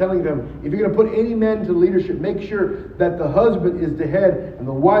and he's telling them, if you're going to put any man into leadership, make sure that the husband is the head and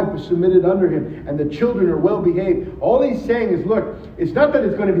the wife is submitted under him and the children are well behaved. All he's saying is, look, it's not that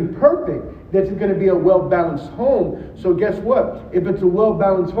it's going to be perfect, that it's going to be a well-balanced home. So guess what? If it's a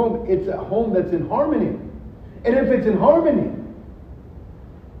well-balanced home, it's a home that's in harmony. And if it's in harmony,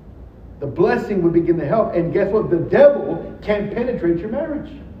 the blessing would begin to help. And guess what? The devil can't penetrate your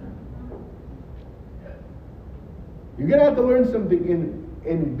marriage. You're going to have to learn something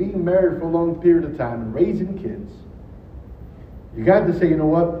in being married for a long period of time and raising kids. You got to say, you know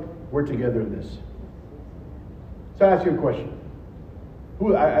what? We're together in this. So I ask you a question.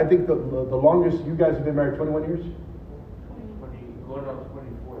 I think the longest you guys have been married, 21 years? 20, going on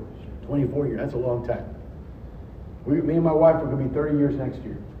 24 this year. 24 years. That's a long time. Me and my wife are going to be 30 years next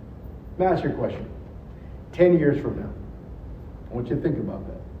year. Let me ask you a question. 10 years from now, I want you to think about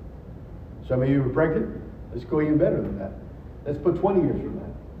that. Some of you are pregnant. Let's go even better than that. Let's put 20 years from that.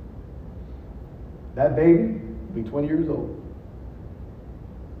 That baby will be 20 years old.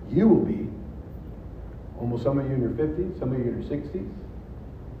 You will be, almost some of you in your 50s, some of you in your 60s.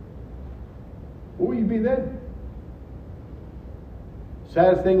 What will you be then?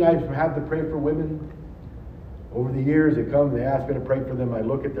 Saddest thing, I have to pray for women. Over the years, they come, they ask me to pray for them. I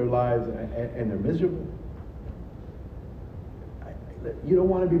look at their lives, and they're miserable. You don't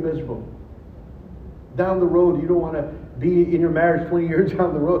want to be miserable. Down the road, you don't want to be in your marriage 20 years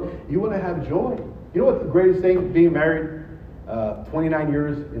down the road. You want to have joy. You know what the greatest thing, being married 29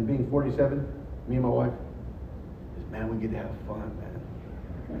 years and being 47, me and my wife, is, man, we get to have fun, man.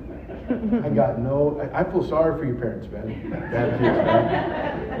 I feel sorry for your parents, man. That kids,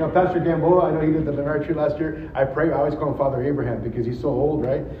 man. You know, Pastor Gamboa, I know he did the marriage tree last year. I always call him Father Abraham because he's so old,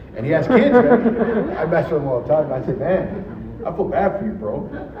 right? And he has kids, man. I mess with him all the time. I say, man, I feel bad for you, bro.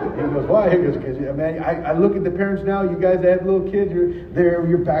 He goes, why? He goes, because, man, I look at the parents now. You guys have little kids. You're there with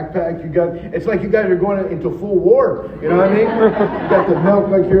your backpack. It's like you guys are going into full war. You know what I mean? You got the milk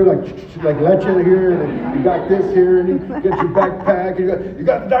like here, like leche here, and then you got this here, and you get your backpack. And you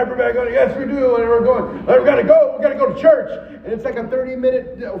got the diaper bag on. Yes, we do. And we're going. We got to go. We got to go to church. And it's like a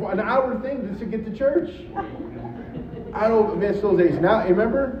 30-minute, an hour thing just to get to church. I don't miss those days. Now,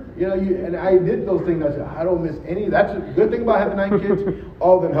 remember? And I did those things. I said, I don't miss any. That's a good thing about having 9 kids.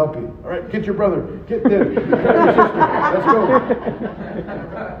 All of them help you. All right, get your brother. Get them. Get your sister. Let's go.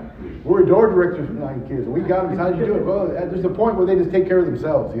 We're door directors for 9 kids. And we got them. How'd you do it? Well, there's a point where they just take care of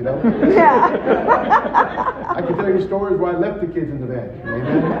themselves, Yeah. I can tell you stories where I left the kids in the van.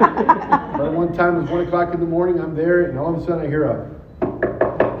 Amen. But one time it was 1 o'clock in the morning. I'm there, and all of a sudden I hear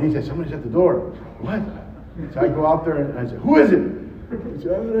he said, somebody's at the door. What? So I go out there and I say, who is it? He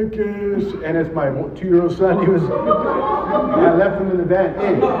said, I'm kiss. And it's my 2-year-old son. I left him in the van.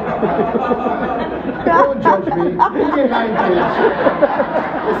 Hey, don't judge me. You get 9 kids.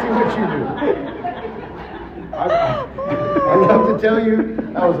 Let's see what you do. I love to tell you,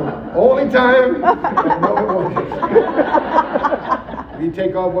 that was the only time. No, it wasn't. We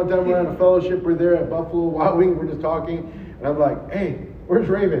take off one time, we're on a fellowship. We're there at Buffalo Wild Wing. We're just talking. And I'm like, hey, where's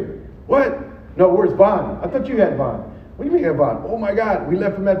Raven? What? No, where's Vaughn? I thought you had Vaughn. What do you mean you had Vaughn? Oh my God, we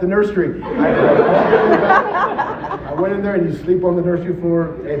left him at the nursery. I went in there and you sleep on the nursery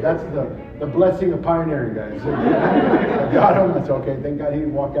floor. Hey, that's the blessing of pioneering, guys. I got him. That's okay. Thank God he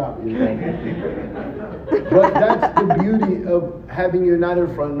didn't walk out. But that's the beauty of having a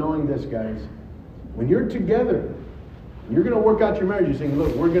united front, knowing this, guys. When you're together, you're going to work out your marriage. You're saying,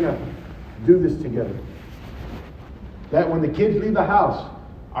 look, we're going to do this together. That when the kids leave the house,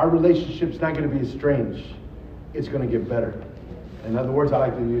 our relationship's not going to be estranged. It's going to get better. In other words, I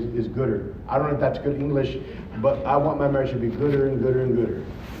like to use is gooder. I don't know if that's good English, but I want my marriage to be gooder and gooder and gooder.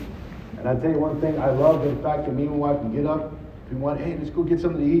 And I tell you one thing, I love the fact that me and my wife can get up. If we want, hey, let's go get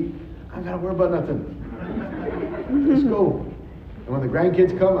something to eat. I don't got to worry about nothing. Let's go. And when the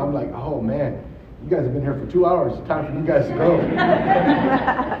grandkids come, I'm like, oh man, You guys have been here for 2 hours. It's time for you guys to go.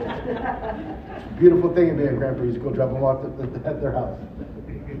 Beautiful thing of being a grandpa. You just go drop them off at their house.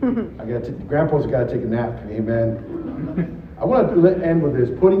 Grandpa's got to take a nap. Amen. I want to end with this,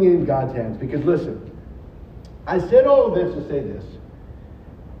 putting it in God's hands. Because listen, I said all of this to say this.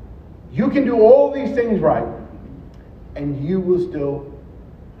 You can do all these things right, and you will still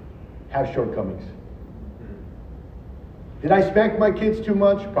have shortcomings. Did I spank my kids too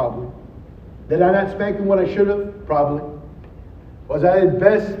much? Probably. Did I not spank them what I should have? Probably. Was I the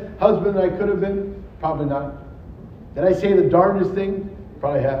best husband I could have been? Probably not. Did I say the darndest thing?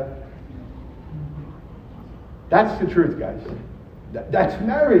 Probably have. That's the truth, guys. That's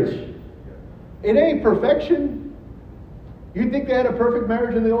marriage. It ain't perfection. You think they had a perfect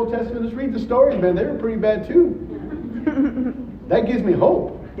marriage in the Old Testament? Just read the stories, man. They were pretty bad too. That gives me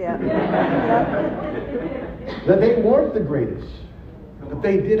hope. Yeah. That they weren't the greatest. But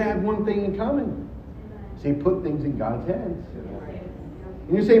they did have one thing in common. They put things in God's hands.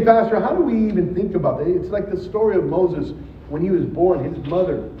 And you say, Pastor, how do we even think about that? It's like the story of Moses when he was born. His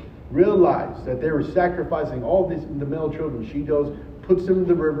mother realized that they were sacrificing all the male children. She goes, puts them in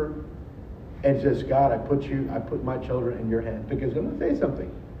the river, and says, God, I put my children in your hand. Because I'm going to say something.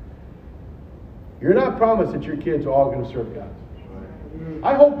 You're not promised that your kids are all going to serve God.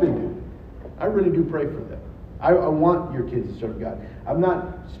 I hope they do. I really do pray for them. I want your kids to serve God. I'm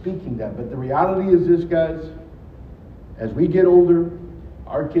not speaking that, but the reality is this, guys. As we get older,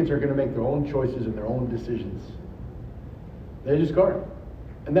 our kids are going to make their own choices and their own decisions. They just are.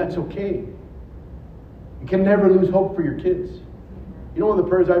 And that's okay. You can never lose hope for your kids. You know one of the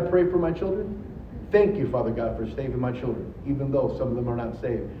prayers I pray for my children? Thank you, Father God, for saving my children. Even though some of them are not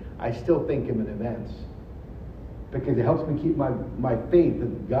saved, I still thank Him in advance. Because it helps me keep my faith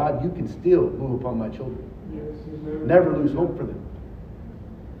that God, you can still move upon my children. Never lose hope for them.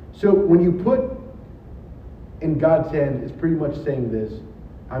 So when you put in God's hand, it's pretty much saying this: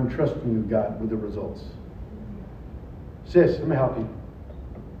 I'm trusting you, God, with the results. Sis, let me help you.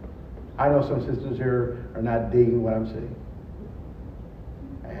 I know some sisters here are not digging what I'm saying.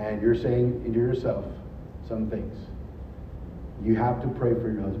 And you're saying to yourself some things. You have to pray for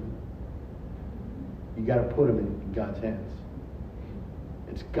your husband. You got to put him in God's hands.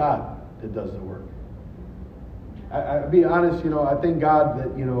 It's God that does the work. I'll be honest, I thank God that,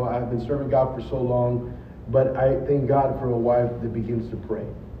 I've been serving God for so long, but I thank God for a wife that begins to pray.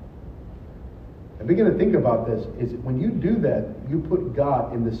 And begin to think about this, is when you do that, you put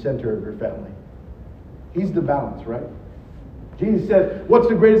God in the center of your family. He's the balance, right? Jesus said, what's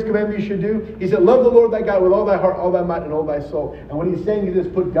the greatest commandment you should do? He said, love the Lord thy God with all thy heart, all thy might, and all thy soul. And what he's saying is this: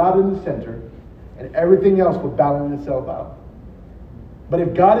 put God in the center, and everything else will balance itself out. But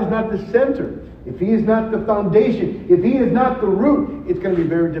if God is not the center, if He is not the foundation, if He is not the root, it's going to be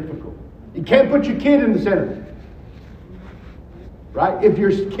very difficult. You can't put your kid in the center. Right? If your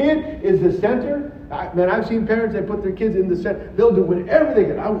kid is the center, I've seen parents that put their kids in the center. They'll do whatever they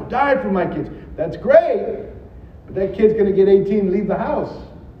can. I will die for my kids. That's great. But that kid's going to get 18 and leave the house.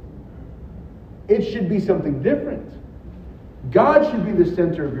 It should be something different. God should be the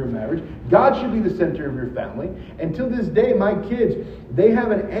center of your marriage. God should be the center of your family. And till this day, my kids, they have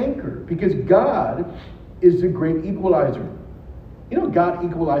an anchor because God is the great equalizer. God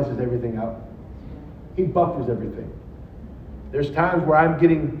equalizes everything out. He buffers everything. There's times where I'm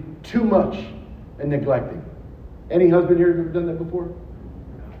getting too much and neglecting. Any husband here ever done that before?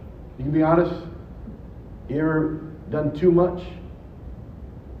 You can be honest. You ever done too much?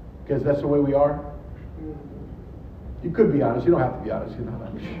 Because that's the way we are. You could be honest. You don't have to be honest.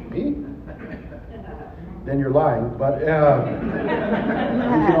 Me? Then you're lying. But we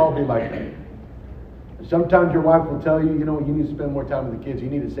can all be like that. Sometimes your wife will tell you, you need to spend more time with the kids. You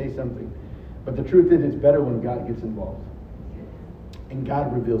need to say something. But the truth is, it's better when God gets involved. And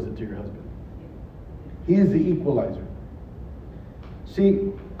God reveals it to your husband. He is the equalizer.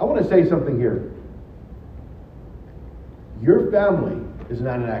 See, I want to say something here. Your family is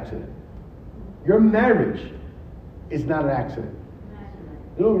not an accident. Your marriage is not an accident.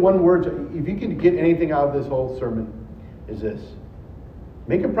 One word, if you can get anything out of this whole sermon, is this.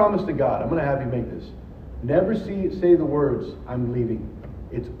 Make a promise to God. I'm going to have you make this. Never say the words, I'm leaving.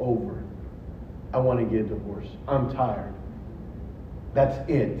 It's over. I want to get a divorce. I'm tired. That's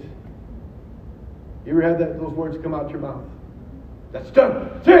it. You ever had those words come out your mouth? That's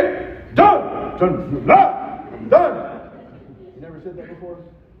done. That's it. Done. Done. Done. You never said that before?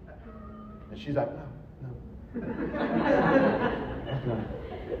 And she's like, no.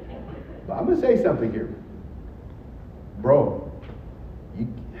 But I'm going to say something here. Bro, I'm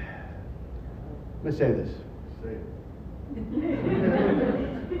going to say this.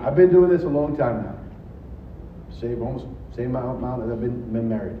 I've been doing this a long time now. Almost same amount as I've been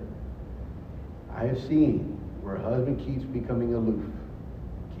married. I have seen where a husband keeps becoming aloof,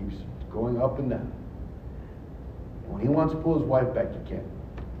 keeps going up and down. And when he wants to pull his wife back, he can't.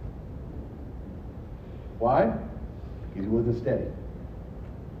 Why? Because he wasn't steady.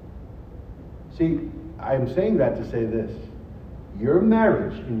 See, I'm saying that to say this. Your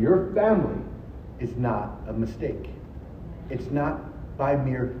marriage and your family is not a mistake. It's not by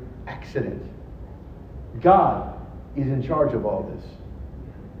mere accident. God is in charge of all this.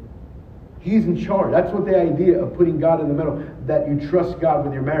 He's in charge. That's what the idea of putting God in the middle, that you trust God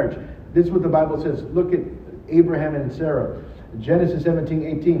with your marriage. This is what the Bible says. Look at Abraham and Sarah. Genesis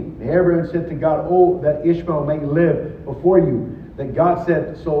 17:18. Abraham said to God, "Oh, that Ishmael may live before you." That God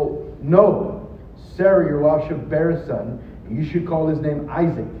said, "So no, Sarah, your wife, shall bear a son, and you should call his name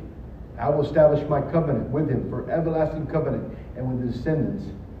Isaac. I will establish my covenant with him for everlasting covenant, and with his descendants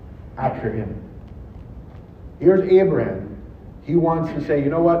after him." Here's Abraham. He wants to say, you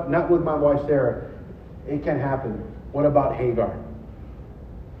know what? Not with my wife Sarah. It can't happen. What about Hagar?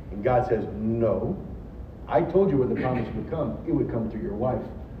 And God says, no. I told you what the promise would come. It would come through your wife,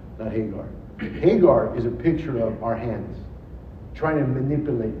 not Hagar. Hagar is a picture of our hands, trying to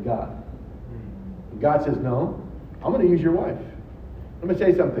manipulate God. And God says, no, I'm going to use your wife. I'm going to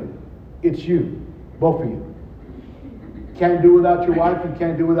say something. It's you, both of you. Can't do without your wife, you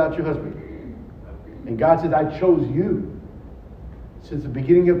can't do without your husband. And God says, I chose you since the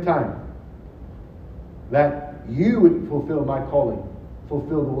beginning of time, that you would fulfill my calling,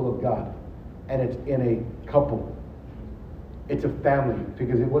 fulfill the will of God. And it's in a couple. It's a family,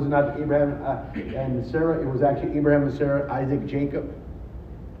 because it was not Abraham and Sarah. It was actually Abraham and Sarah, Isaac, Jacob.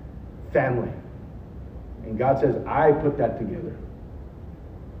 Family. And God says, I put that together.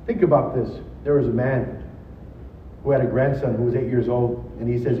 Think about this. There was a man who had a grandson who was 8 years old. And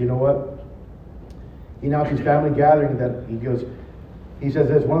he says, you know what? He announced his family gathering that he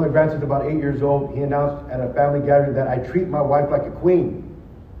says, as one of the grandsons about 8 years old, he announced at a family gathering that I treat my wife like a queen.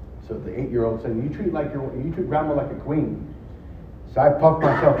 So the 8-year-old said, you treat grandma like a queen. So I puffed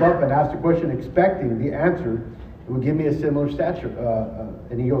myself up and asked the question, expecting the answer it would give me a similar stature.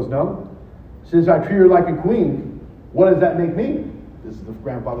 And he goes, no. Since I treat her like a queen, what does that make me? This is the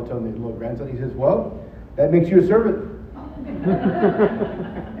grandfather telling the little grandson. He says, well, that makes you a servant.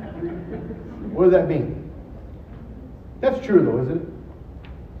 What does that mean? That's true though, isn't it?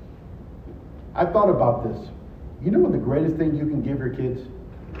 I thought about this. You know what the greatest thing you can give your kids?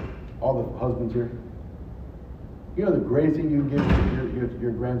 All the husbands here. You know the greatest thing you can give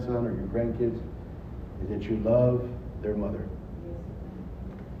your grandson or your grandkids is that you love their mother.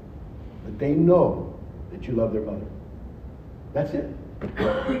 That they know that you love their mother. That's it.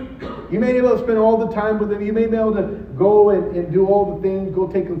 You may be able to spend all the time with them. You may be able to go and do all the things, go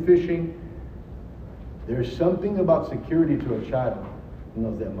take them fishing. There's something about security to a child who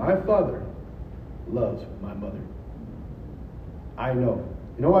knows that my father loves my mother. I know.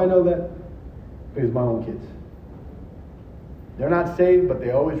 You know why I know that? Because my own kids. They're not saved, but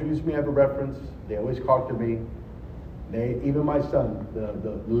they always use me as a reference. They always talk to me. Even my son,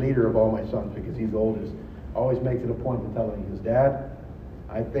 the leader of all my sons, because he's the oldest, always makes it a point to tell him, he goes, Dad,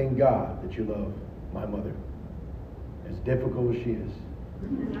 I thank God that you love my mother. As difficult as she is.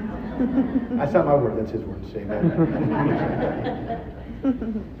 That's not my word, that's his word to say that.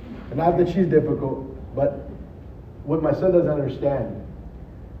 And not that she's difficult, but what my son doesn't understand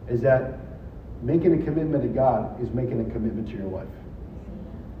is that making a commitment to God is making a commitment to your wife.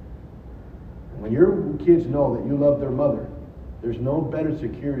 And when your kids know that you love their mother, there's no better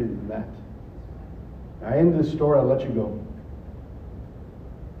security than that. I end this story, I'll let you go.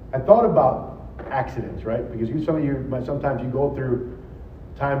 I thought about accidents, right? Because sometimes you go through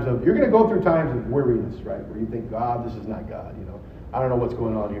times of, you're going to go through times of weariness, right? Where you think, God, this is not God, I don't know what's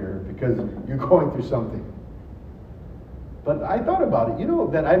going on here, because you're going through something. But I thought about it.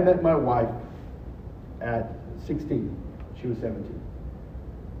 That I met my wife at 16. She was 17.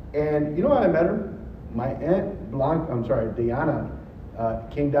 And you know how I met her? My aunt Diana,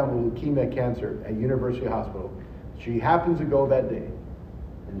 came down with leukemia cancer at University Hospital. She happens to go that day.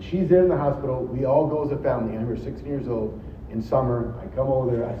 And she's there in the hospital. We all go as a family. I'm 16 years old. In summer, I come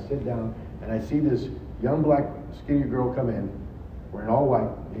over there, I sit down, and I see this young black skinny girl come in, wearing all white,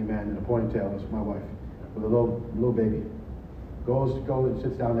 amen, in a ponytail. That's my wife, with a little baby. Goes and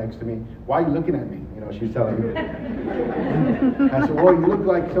sits down next to me. Why are you looking at me? She's telling me. I said, well, you look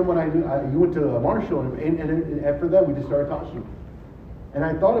like someone I knew. You went to Marshall, and after that, we just started talking. And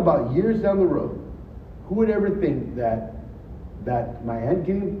I thought about years down the road, who would ever think that my aunt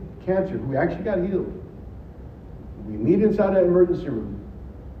getting cancer, who actually got healed, we meet inside an emergency room,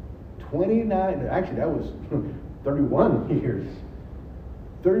 29, actually that was 31 years.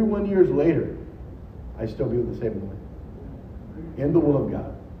 31 years later, I still be with the same woman. In the will of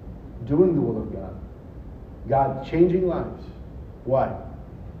God. Doing the will of God. God changing lives. Why?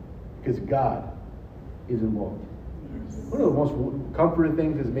 Because God is involved. One of the most comforting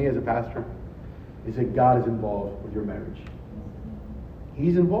things as me as a pastor is that God is involved with your marriage.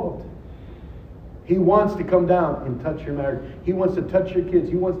 He's involved. He wants to come down and touch your marriage. He wants to touch your kids.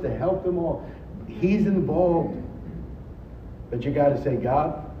 He wants to help them all. He's involved. But you got to say,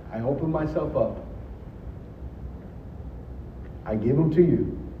 God, I open myself up. I give them to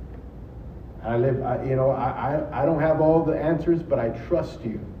you. I don't have all the answers, but I trust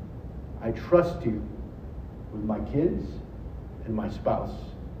you. I trust you with my kids and my spouse.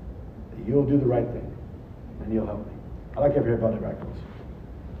 That you'll do the right thing and you'll help me. I'd like every head bowed back, please.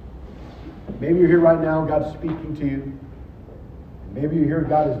 Maybe you're here right now, God's speaking to you. Maybe you're here,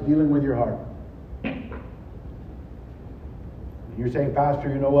 God is dealing with your heart. You're saying, Pastor,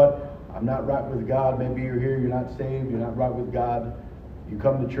 you know what? I'm not right with God. Maybe you're here, you're not saved, you're not right with God. You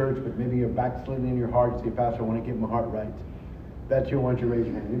come to church, but maybe you're backsliding in your heart. You say, Pastor, I want to get my heart right. That's you. I want you to raise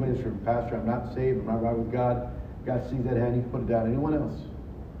your hand. Anybody in this room, Pastor, I'm not saved, I'm not right with God. God sees that hand, you can put it down. Anyone else?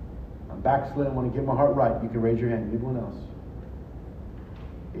 I'm backsliding, I want to get my heart right. You can raise your hand. Anyone else?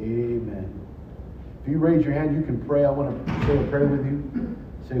 Amen. If you raise your hand, you can pray. I want to say a prayer with you.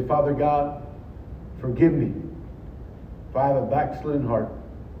 Say, Father God, forgive me if I have a backslidden heart.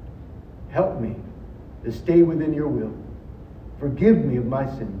 Help me to stay within your will. Forgive me of my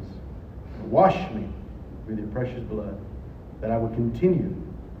sins. Wash me with your precious blood, that I will continue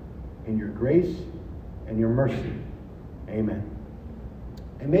in your grace and your mercy. Amen.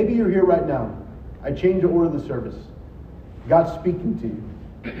 And maybe you're here right now. I changed the order of the service. God's speaking to you.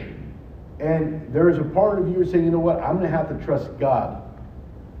 And there is a part of you saying, you know what? I'm going to have to trust God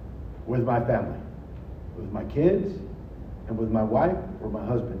with my family, with my kids, and with my wife or my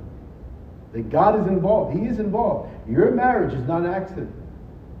husband. That God is involved. He is involved. Your marriage is not an accident.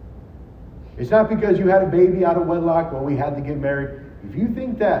 It's not because you had a baby out of wedlock or we had to get married. If you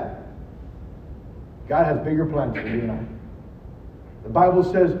think that, God has bigger plans for you and I. The Bible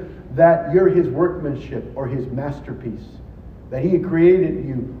says that you're His workmanship or His masterpiece. That He created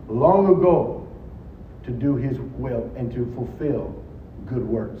you long ago to do His will and to fulfill good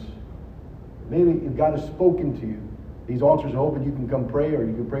works. Maybe if God has spoken to you, these altars are open. You can come pray or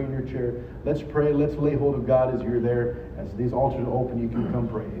you can pray in your chair. Let's pray. Let's lay hold of God as you're there. As these altars are open, you can come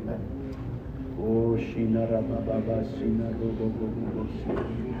pray. Amen. Oh, Shina Rababa, Shina Robo,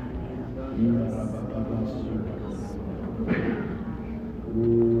 Shina Rababa,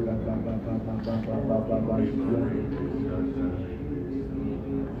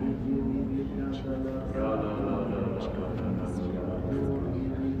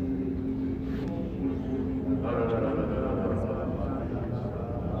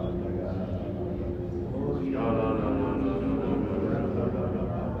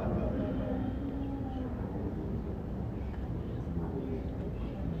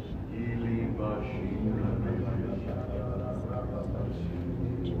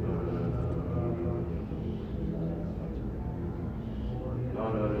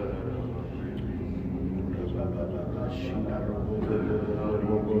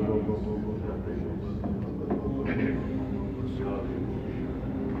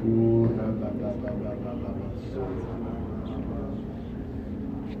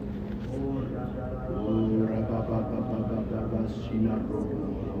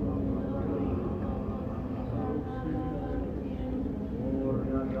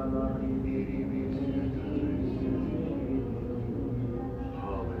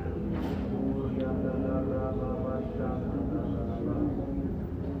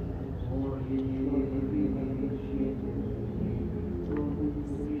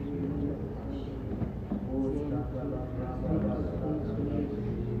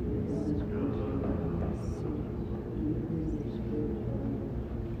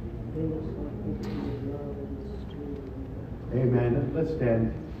 Amen. Let's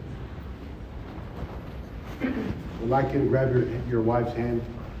stand. I'd like you to grab your wife's hand.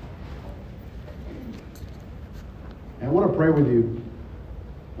 And I want to pray with you.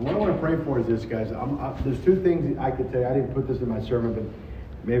 And what I want to pray for is this, guys. There's two things I could tell you. I didn't put this in my sermon, but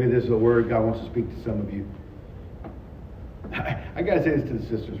maybe this is a word God wants to speak to some of you. I got to say this to the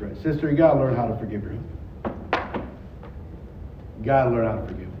sisters, right? Sister, you got to learn how to forgive your husband. You got to learn how to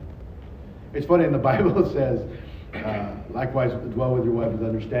forgive him. It's funny, in the Bible it says, likewise, dwell with your wife with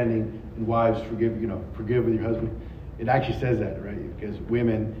understanding, and wives, forgive with your husband. It actually says that, right? Because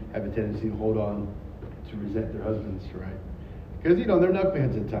women have a tendency to hold on to resent their husbands, right? Because, they're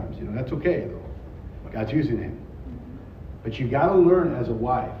knuckleheads at times. That's okay, though. God's using him. But you got to learn as a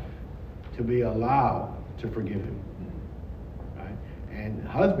wife to be allowed to forgive him. Right? And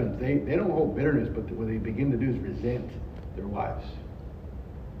husbands, they don't hold bitterness, but what they begin to do is resent their wives.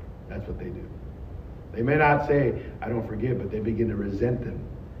 That's what they do. They may not say, I don't forgive, but they begin to resent them.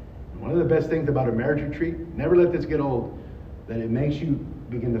 And one of the best things about a marriage retreat, never let this get old, that it makes you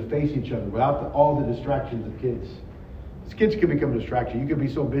begin to face each other without all the distractions of kids. Kids can become a distraction. You could be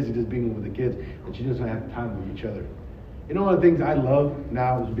so busy just being with the kids that you just don't have time with each other. One of the things I love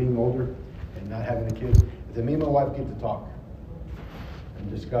now is being older and not having a kid, is that me and my wife get to talk and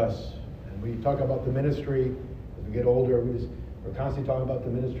discuss. And we talk about the ministry. As we get older, we're constantly talking about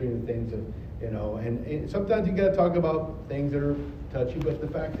the ministry and things, and sometimes you got to talk about things that are touchy, but the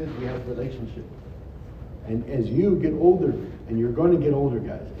fact is we have a relationship. And as you get older, and you're going to get older,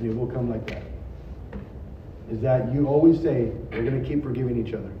 guys, and it will come like that, is that you always say, we're going to keep forgiving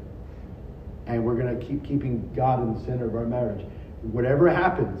each other. And we're going to keep keeping God in the center of our marriage. Whatever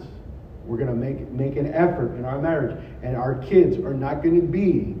happens, we're going to make an effort in our marriage. And our kids are not going to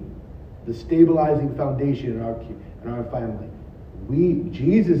be the stabilizing foundation in our family.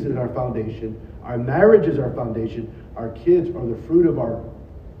 Jesus is our foundation. Our marriage is our foundation. Our kids are the fruit of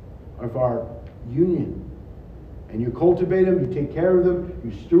our union. And you cultivate them, you take care of them,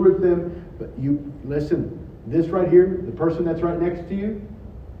 you steward them. But you listen. This right here, the person that's right next to you,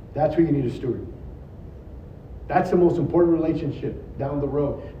 that's who you need to steward. That's the most important relationship down the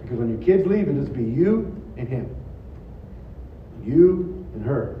road. Because when your kids leave, it'll just be you and him. You and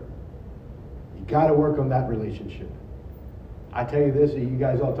her. You got to work on that relationship. I tell you this, you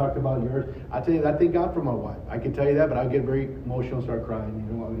guys all talked about yours. I tell you, I thank God for my wife. I can tell you that, but I get very emotional and start crying.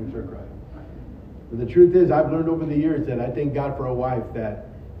 You know, I'm going to start crying. But the truth is, I've learned over the years that I thank God for a wife that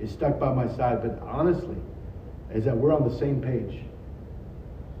is stuck by my side. But honestly, is that we're on the same page.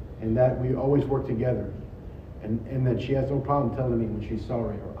 And that we always work together. And that she has no problem telling me when she's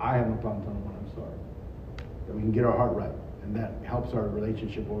sorry, or I have no problem telling her when I'm sorry. That we can get our heart right. And that helps our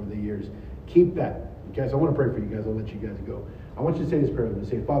relationship over the years. Keep that. Okay, so I want to pray for you guys. I'll let you guys go. I want you to say this prayer with me.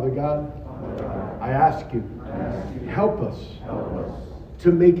 Say, Father God, I ask you, help us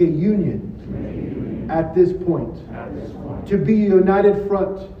to make a union at this point. To be a united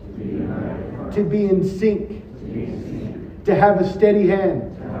front. To be in sync. To have a steady hand.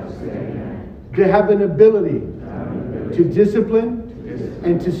 To have an ability to discipline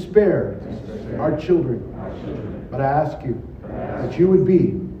and to spare our children. But I ask you that you would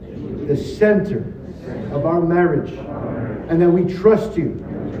be the center of our marriage, and that we trust you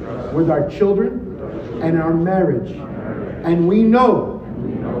with our children and our marriage. And we know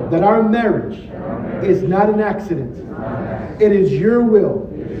that our marriage is not an accident. It is your will,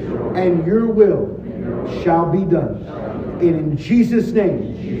 and your will shall be done. And in Jesus'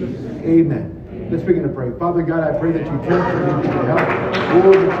 name, amen. Let's begin to pray. Father God, I pray that you turn to me to help.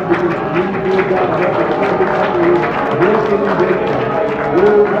 Lord, that you begin to lead me, God, help us blessing and breakthrough.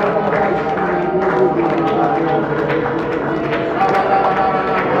 Lord,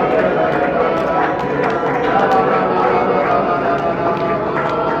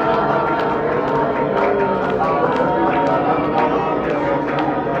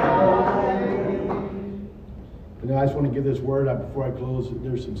 I just want to give this word before I close.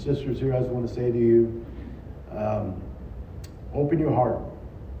 There's some sisters here. I just want to say to you, open your heart.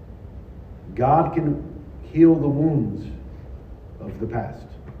 God can heal the wounds of the past.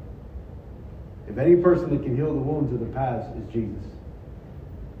 If any person that can heal the wounds of the past is Jesus.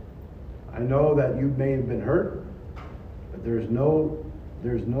 I know that you may have been hurt, but there's no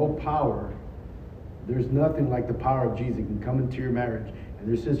power. There's nothing like the power of Jesus that can come into your marriage. And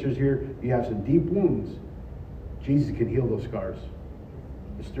there's sisters here, you have some deep wounds. Jesus can heal those scars.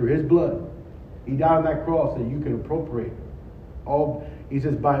 It's through his blood. He died on that cross that you can appropriate all. He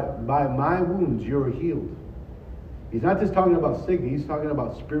says, by my wounds you're healed. He's not just talking about sickness. He's talking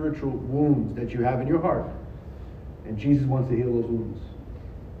about spiritual wounds that you have in your heart. And Jesus wants to heal those wounds.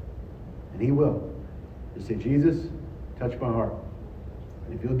 And he will. Just say, Jesus, touch my heart.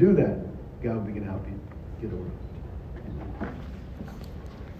 And if you'll do that, God will begin to help you get over it.